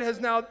prophesied has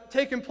now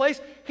taken place.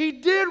 He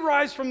did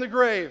rise from the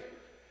grave,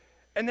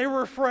 and they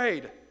were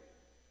afraid.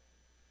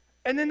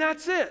 And then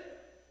that's it.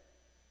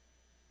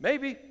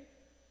 Maybe.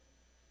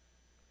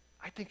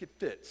 I think it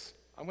fits.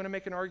 I'm going to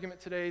make an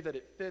argument today that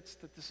it fits,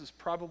 that this is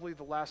probably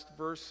the last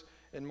verse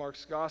in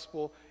Mark's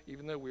gospel,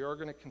 even though we are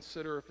going to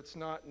consider if it's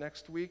not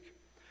next week.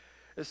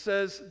 It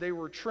says they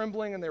were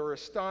trembling and they were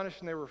astonished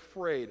and they were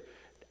afraid.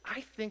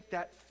 I think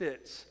that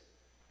fits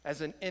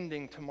as an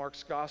ending to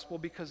Mark's gospel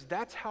because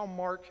that's how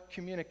Mark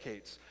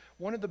communicates.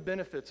 One of the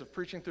benefits of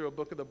preaching through a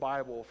book of the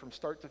Bible from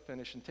start to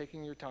finish and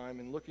taking your time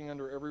and looking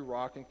under every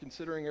rock and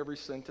considering every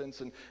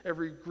sentence and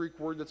every Greek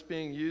word that's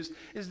being used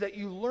is that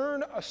you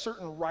learn a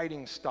certain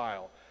writing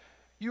style.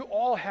 You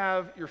all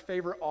have your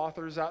favorite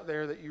authors out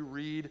there that you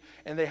read,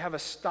 and they have a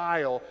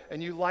style,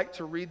 and you like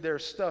to read their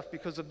stuff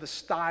because of the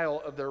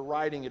style of their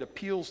writing. It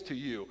appeals to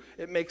you.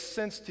 It makes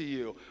sense to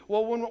you.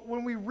 Well,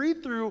 when we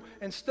read through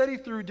and study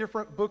through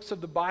different books of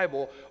the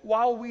Bible,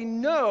 while we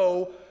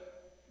know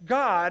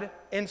God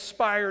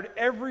inspired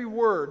every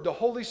word, the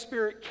Holy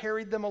Spirit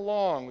carried them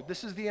along.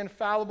 This is the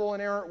infallible,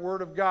 inerrant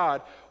Word of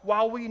God.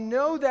 While we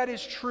know that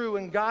is true,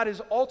 and God is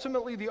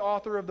ultimately the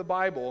author of the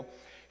Bible,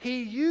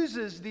 He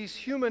uses these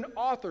human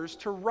authors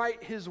to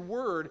write His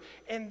Word,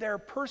 and their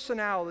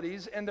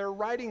personalities and their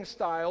writing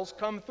styles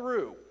come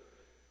through.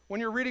 When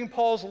you're reading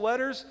Paul's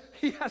letters,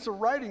 he has a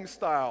writing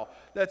style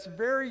that's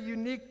very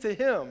unique to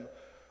him.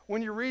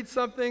 When you read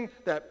something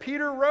that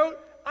Peter wrote,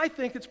 I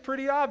think it's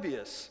pretty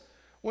obvious.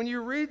 When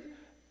you read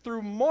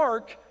through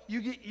Mark, you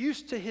get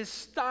used to his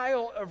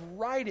style of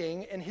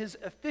writing and his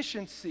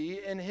efficiency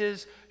and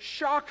his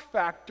shock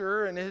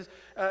factor and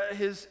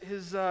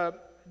his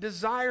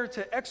desire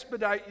to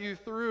expedite you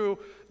through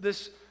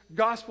this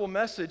gospel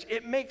message.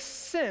 It makes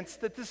sense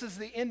that this is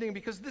the ending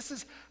because this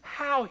is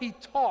how he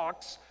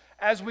talks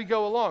as we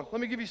go along.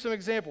 Let me give you some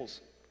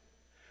examples.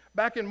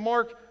 Back in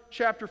Mark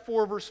chapter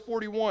 4, verse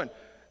 41,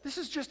 this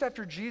is just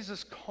after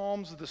Jesus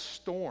calms the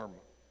storm.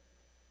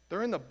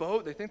 They're in the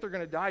boat. They think they're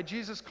going to die.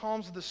 Jesus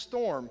calms the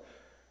storm.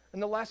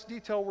 And the last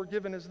detail we're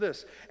given is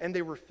this: and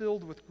they were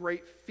filled with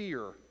great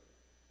fear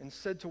and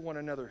said to one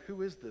another,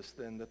 who is this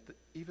then that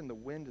even the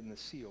wind and the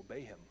sea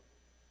obey him?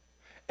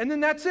 And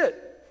then that's it.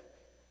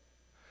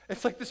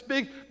 It's like this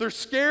big, they're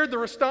scared,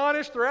 they're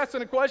astonished, they're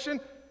asking a question.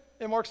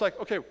 And Mark's like,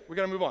 okay, we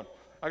got to move on.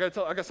 I got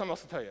something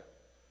else to tell you.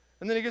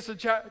 And then he gets to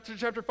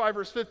chapter 5,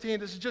 verse 15.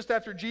 This is just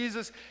after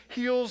Jesus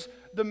heals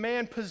the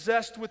man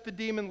possessed with the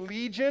demon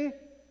Legion.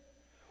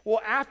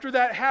 Well, after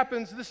that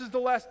happens, this is the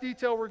last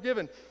detail we're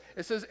given.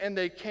 It says, and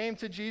they came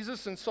to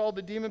Jesus and saw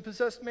the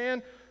demon-possessed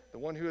man, the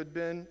one who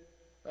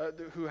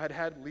had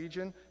had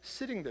Legion,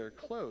 sitting there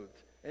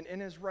clothed and in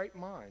his right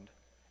mind.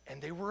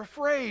 And they were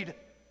afraid.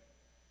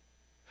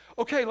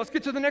 Okay, let's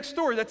get to the next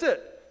story. That's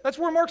it. That's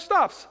where Mark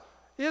stops.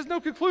 He has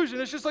no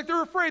conclusion. It's just like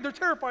they're afraid, they're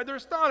terrified, they're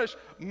astonished.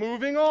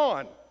 Moving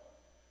on.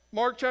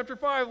 Mark chapter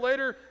 5,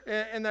 later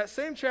in that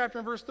same chapter,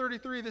 in verse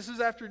 33, this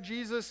is after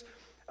Jesus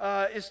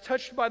is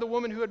touched by the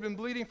woman who had been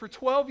bleeding for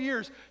 12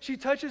 years. She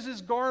touches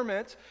his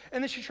garment,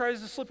 and then she tries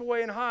to slip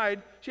away and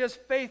hide. She has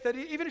faith that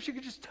even if she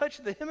could just touch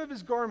the hem of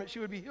his garment, she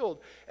would be healed.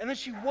 And then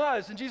she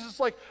was, and Jesus is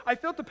like, I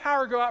felt the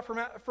power go out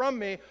from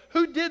me.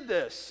 Who did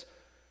this?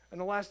 And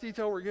the last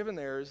detail we're given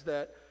there is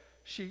that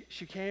she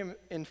came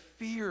in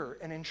fear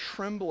and in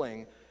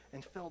trembling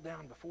and fell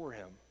down before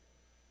him.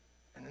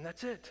 And then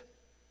that's it.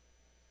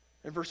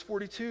 In verse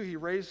 42, he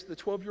raised the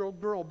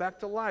 12-year-old girl back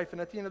to life. And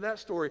at the end of that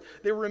story,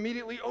 they were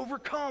immediately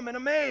overcome and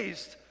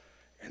amazed.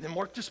 And then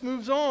Mark just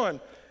moves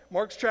on.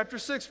 Mark's chapter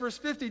 6, verse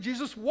 50,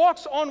 Jesus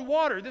walks on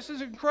water. This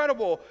is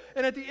incredible.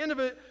 And at the end of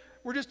it,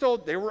 we're just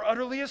told they were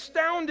utterly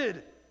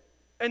astounded.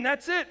 And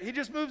that's it. He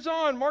just moves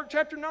on. Mark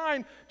chapter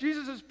 9,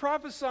 Jesus is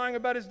prophesying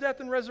about his death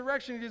and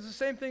resurrection. He does the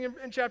same thing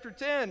in chapter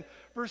 10,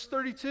 verse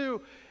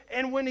 32.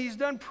 And when he's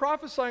done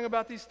prophesying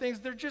about these things,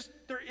 they're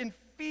in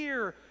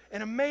fear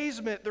and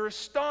amazement. They're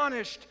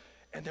astonished.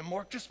 And then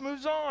Mark just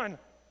moves on.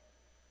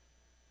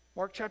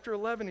 Mark chapter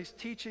 11, he's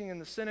teaching in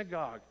the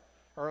synagogue.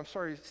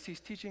 He's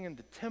teaching in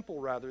the temple,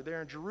 rather,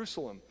 there in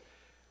Jerusalem.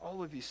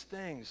 All of these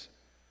things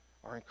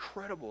are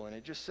incredible. And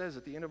it just says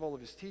at the end of all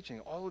of his teaching,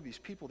 all of these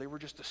people, they were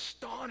just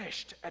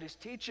astonished at his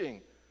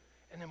teaching.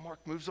 And then Mark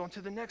moves on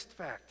to the next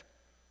fact.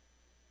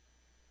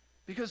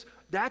 Because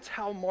that's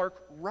how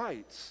Mark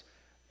writes.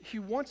 He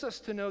wants us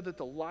to know that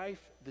the life,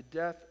 the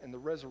death, and the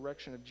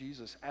resurrection of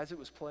Jesus, as it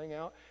was playing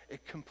out,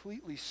 it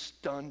completely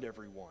stunned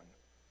everyone.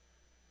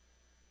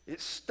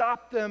 It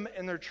stopped them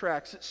in their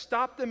tracks. It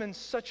stopped them in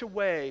such a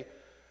way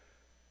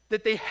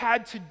that they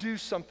had to do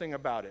something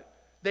about it.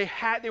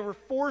 They were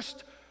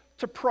forced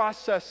to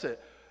process it.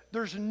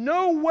 There's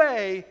no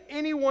way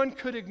anyone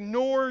could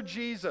ignore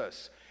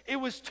Jesus. It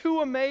was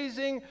too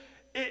amazing.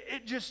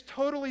 It just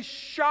totally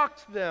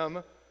shocked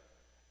them,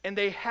 and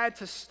they had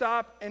to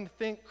stop and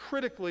think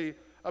critically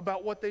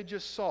about what they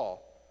just saw,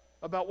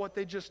 about what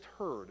they just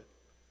heard.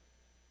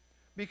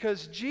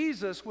 Because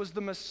Jesus was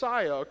the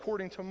Messiah,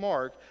 according to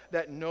Mark,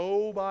 that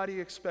nobody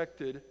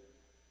expected,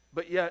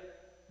 but yet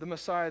the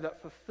Messiah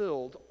that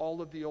fulfilled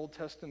all of the Old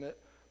Testament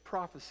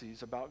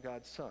prophecies about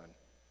God's Son.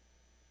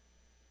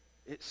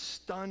 It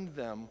stunned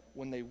them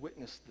when they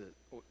witnessed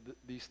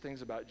these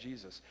things about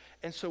Jesus.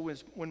 And so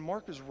when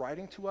Mark is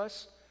writing to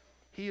us,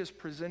 he is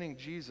presenting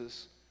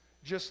Jesus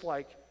just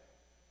like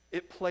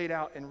it played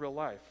out in real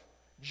life,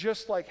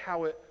 just like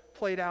how it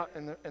played out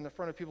in the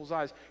front of people's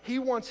eyes. He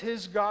wants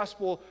his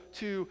gospel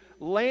to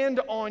land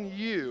on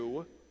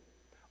you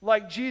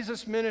like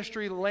Jesus'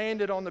 ministry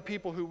landed on the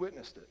people who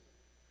witnessed it.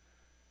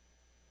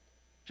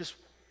 Just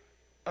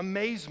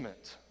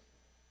amazement.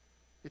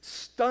 It's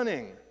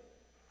stunning.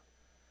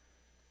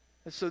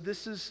 And so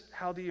this is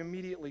how the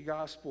immediately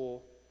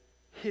gospel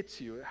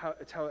hits you.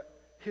 It's how it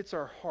hits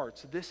our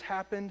hearts. This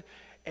happened,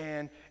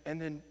 and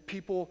then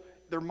people,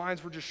 their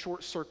minds were just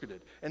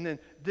short-circuited. And then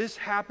this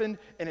happened,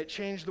 and it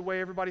changed the way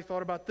everybody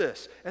thought about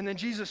this. And then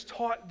Jesus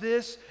taught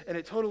this, and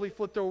it totally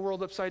flipped their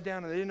world upside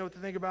down, and they didn't know what to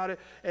think about it.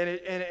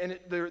 And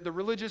the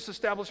religious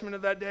establishment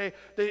of that day,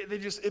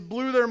 it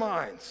blew their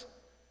minds.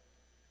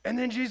 And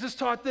then Jesus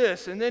taught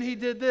this, and then he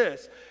did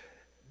this.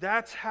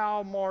 That's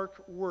how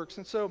Mark works.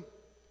 And so,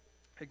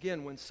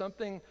 again, when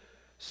something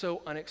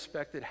so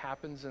unexpected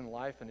happens in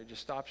life and it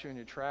just stops you in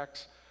your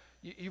tracks,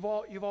 you've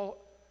all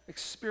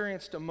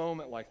experienced a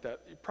moment like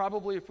that.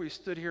 Probably if we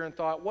stood here and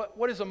thought,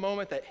 what is a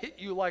moment that hit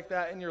you like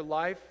that in your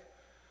life,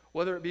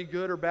 whether it be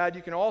good or bad,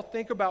 you can all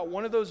think about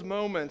one of those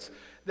moments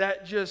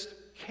that just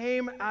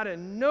came out of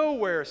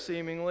nowhere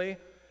seemingly,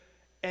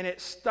 and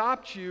it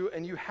stopped you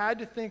and you had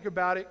to think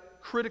about it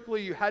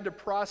critically, you had to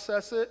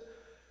process it.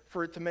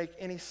 for it to make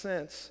any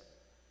sense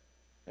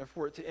and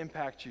for it to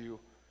impact you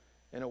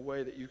in a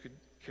way that you could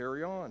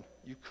carry on.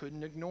 You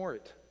couldn't ignore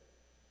it.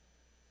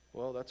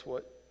 Well, that's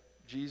what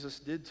Jesus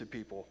did to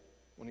people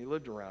when he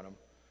lived around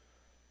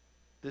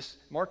them.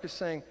 Mark is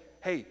saying,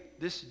 hey,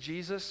 this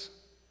Jesus,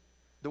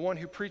 the one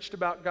who preached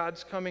about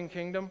God's coming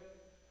kingdom,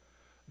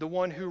 the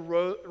one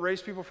who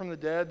raised people from the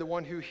dead, the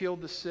one who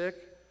healed the sick,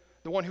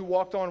 the one who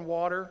walked on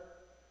water,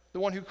 the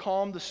one who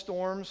calmed the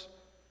storms,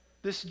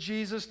 this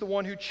Jesus, the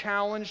one who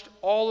challenged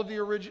all of the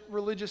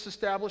religious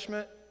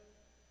establishment,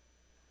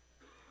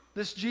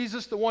 this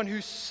Jesus, the one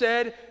who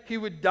said he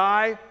would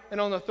die and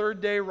on the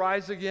third day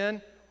rise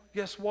again,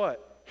 guess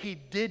what? He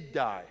did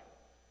die.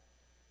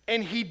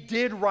 And he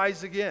did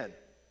rise again.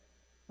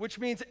 Which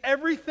means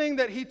everything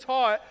that he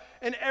taught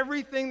and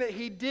everything that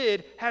he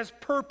did has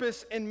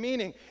purpose and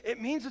meaning.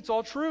 It means it's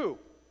all true.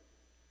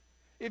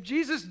 If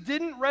Jesus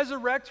didn't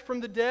resurrect from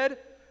the dead,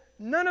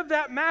 none of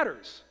that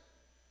matters.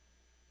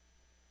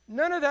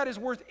 None of that is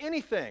worth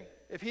anything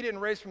if he didn't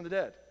raise from the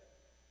dead.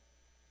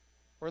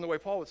 Or in the way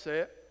Paul would say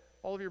it,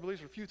 all of your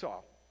beliefs are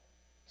futile.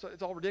 So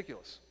it's all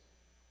ridiculous.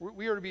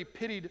 We are to be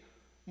pitied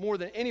more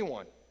than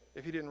anyone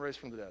if he didn't raise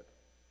from the dead.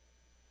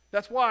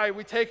 That's why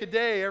we take a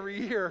day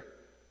every year,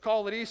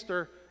 call it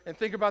Easter, and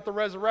think about the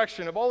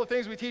resurrection. Of all the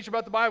things we teach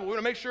about the Bible, we want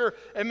to make sure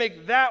and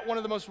make that one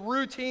of the most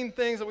routine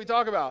things that we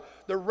talk about,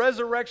 the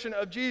resurrection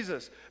of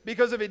Jesus.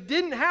 Because if it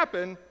didn't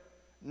happen,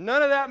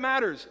 none of that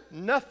matters.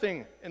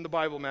 Nothing in the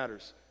Bible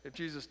matters if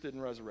Jesus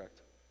didn't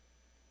resurrect.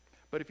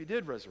 But if he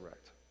did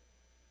resurrect,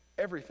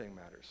 everything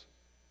matters.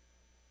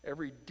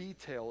 Every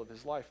detail of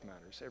his life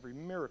matters. Every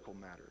miracle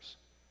matters.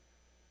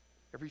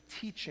 Every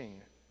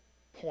teaching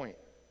point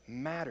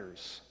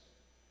matters.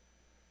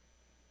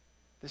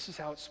 This is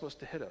how it's supposed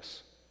to hit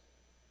us.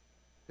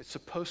 It's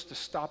supposed to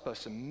stop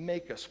us and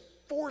make us,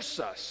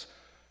 force us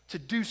to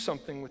do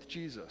something with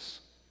Jesus.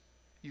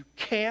 You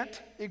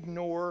can't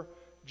ignore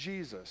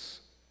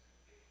Jesus.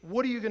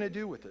 What are you going to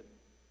do with it?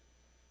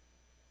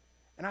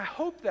 And I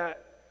hope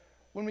that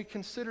when we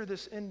consider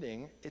this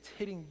ending, it's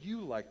hitting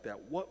you like that.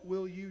 What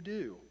will you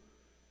do?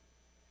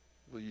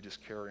 Will you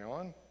just carry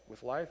on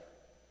with life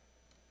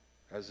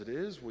as it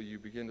is? Will you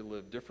begin to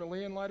live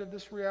differently in light of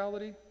this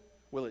reality?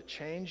 Will it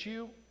change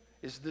you?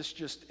 Is this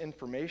just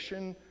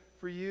information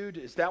for you?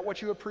 Is that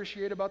what you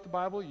appreciate about the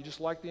Bible? You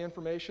just like the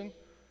information?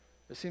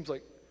 It seems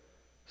like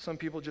some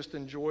people just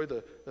enjoy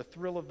the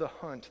thrill of the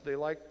hunt. They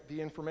like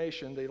the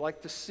information. They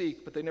like to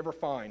seek, but they never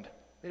find.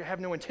 They have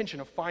no intention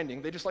of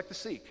finding. They just like to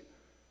seek.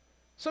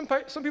 Some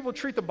people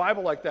treat the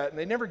Bible like that, and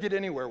they never get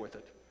anywhere with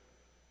it.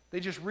 They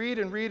just read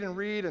and read and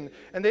read, and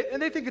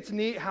they think it's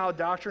neat how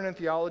doctrine and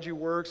theology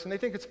works, and they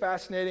think it's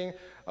fascinating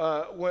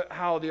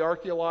how the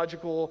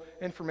archaeological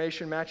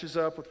information matches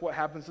up with what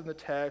happens in the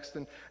text,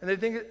 and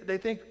they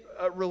think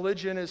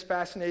religion is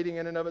fascinating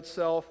in and of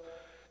itself.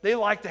 They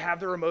like to have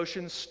their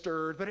emotions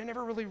stirred, but it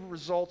never really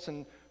results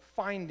in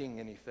finding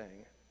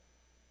anything.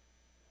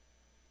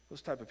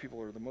 Those type of people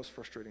are the most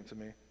frustrating to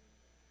me.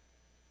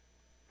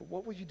 But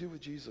what will you do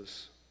with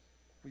Jesus?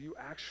 Will you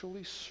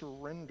actually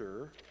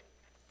surrender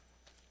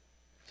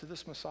to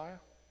this Messiah?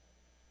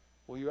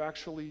 Will you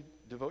actually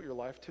devote your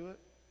life to it?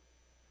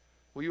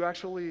 Will you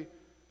actually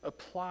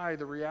apply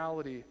the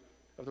reality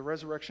of the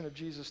resurrection of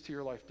Jesus to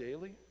your life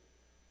daily?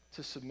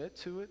 To submit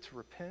to it, to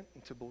repent,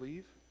 and to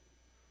believe?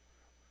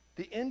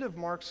 The end of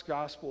Mark's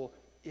gospel,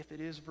 if it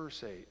is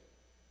verse 8,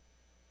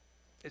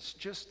 it's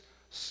just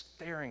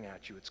staring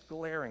at you. It's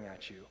glaring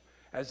at you.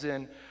 As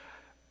in,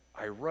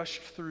 I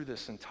rushed through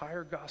this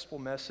entire gospel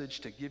message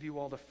to give you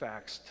all the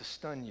facts, to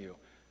stun you.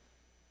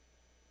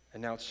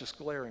 And now it's just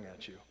glaring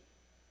at you.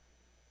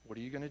 What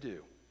are you going to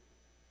do?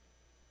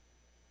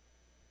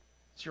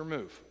 It's your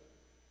move.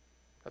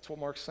 That's what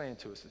Mark's saying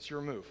to us. It's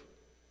your move.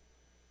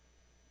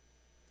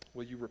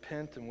 Will you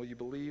repent and will you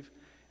believe?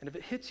 And if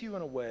it hits you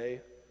in a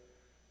way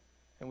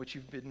in which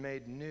you've been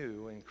made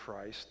new in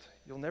Christ,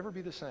 you'll never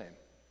be the same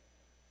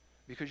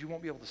because you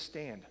won't be able to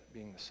stand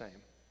being the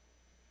same.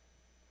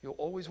 You'll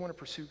always want to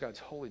pursue God's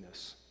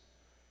holiness.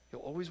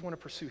 You'll always want to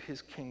pursue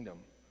his kingdom.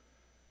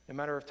 No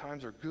matter if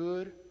times are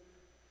good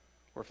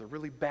or if they're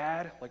really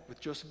bad, like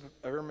with Joseph of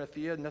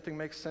Arimathea, nothing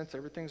makes sense,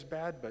 everything's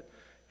bad, but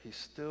he's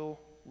still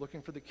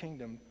looking for the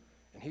kingdom,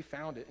 and he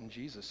found it in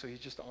Jesus, so he's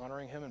just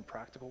honoring him in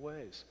practical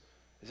ways.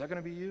 Is that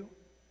going to be you?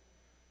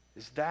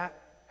 Is that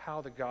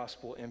how the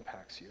gospel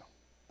impacts you?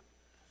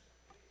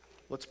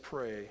 Let's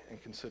pray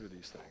and consider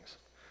these things.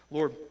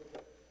 Lord,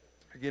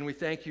 again, we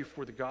thank you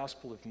for the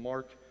gospel of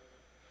Mark.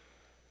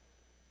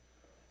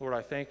 Lord,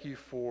 I thank you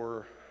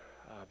for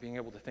being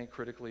able to think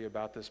critically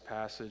about this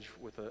passage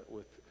with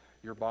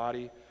your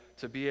body,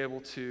 to be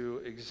able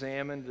to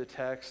examine the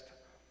text.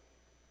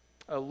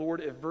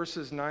 Lord, if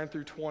verses 9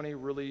 through 20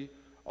 really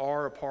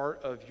are a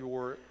part of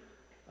your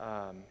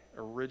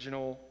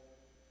original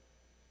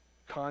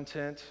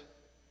content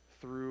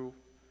through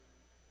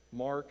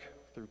Mark,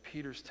 through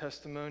Peter's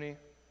testimony,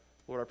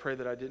 Lord, I pray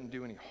that I didn't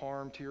do any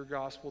harm to your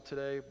gospel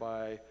today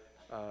by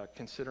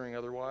considering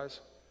otherwise.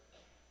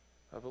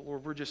 But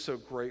Lord, we're just so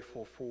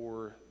grateful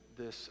for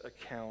this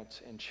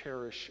account and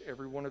cherish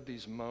every one of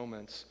these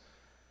moments.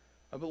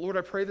 But Lord,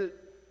 I pray that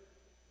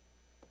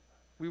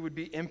we would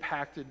be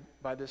impacted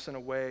by this in a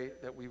way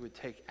that we would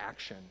take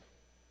action,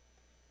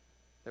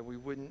 that we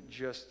wouldn't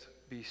just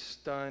be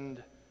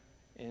stunned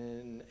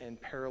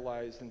and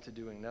paralyzed into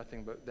doing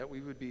nothing, but that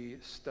we would be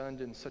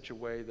stunned in such a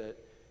way that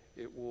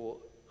it will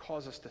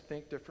cause us to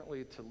think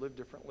differently, to live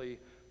differently,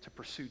 to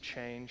pursue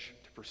change,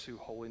 to pursue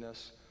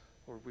holiness.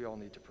 Lord, we all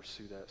need to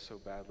pursue that so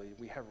badly.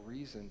 We have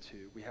reason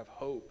to. We have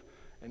hope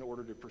in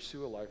order to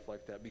pursue a life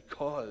like that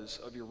because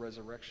of your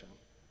resurrection.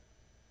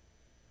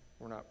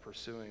 We're not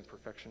pursuing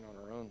perfection on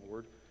our own,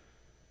 Lord.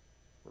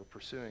 We're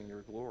pursuing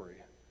your glory,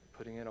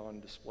 putting it on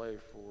display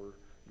for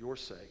your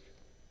sake.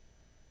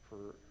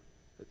 For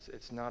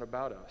it's not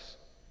about us.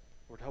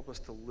 Lord, help us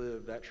to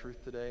live that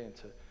truth today and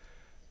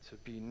to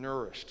be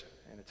nourished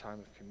in a time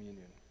of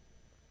communion.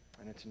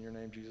 And it's in your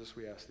name, Jesus,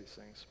 we ask these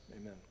things.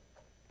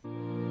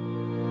 Amen.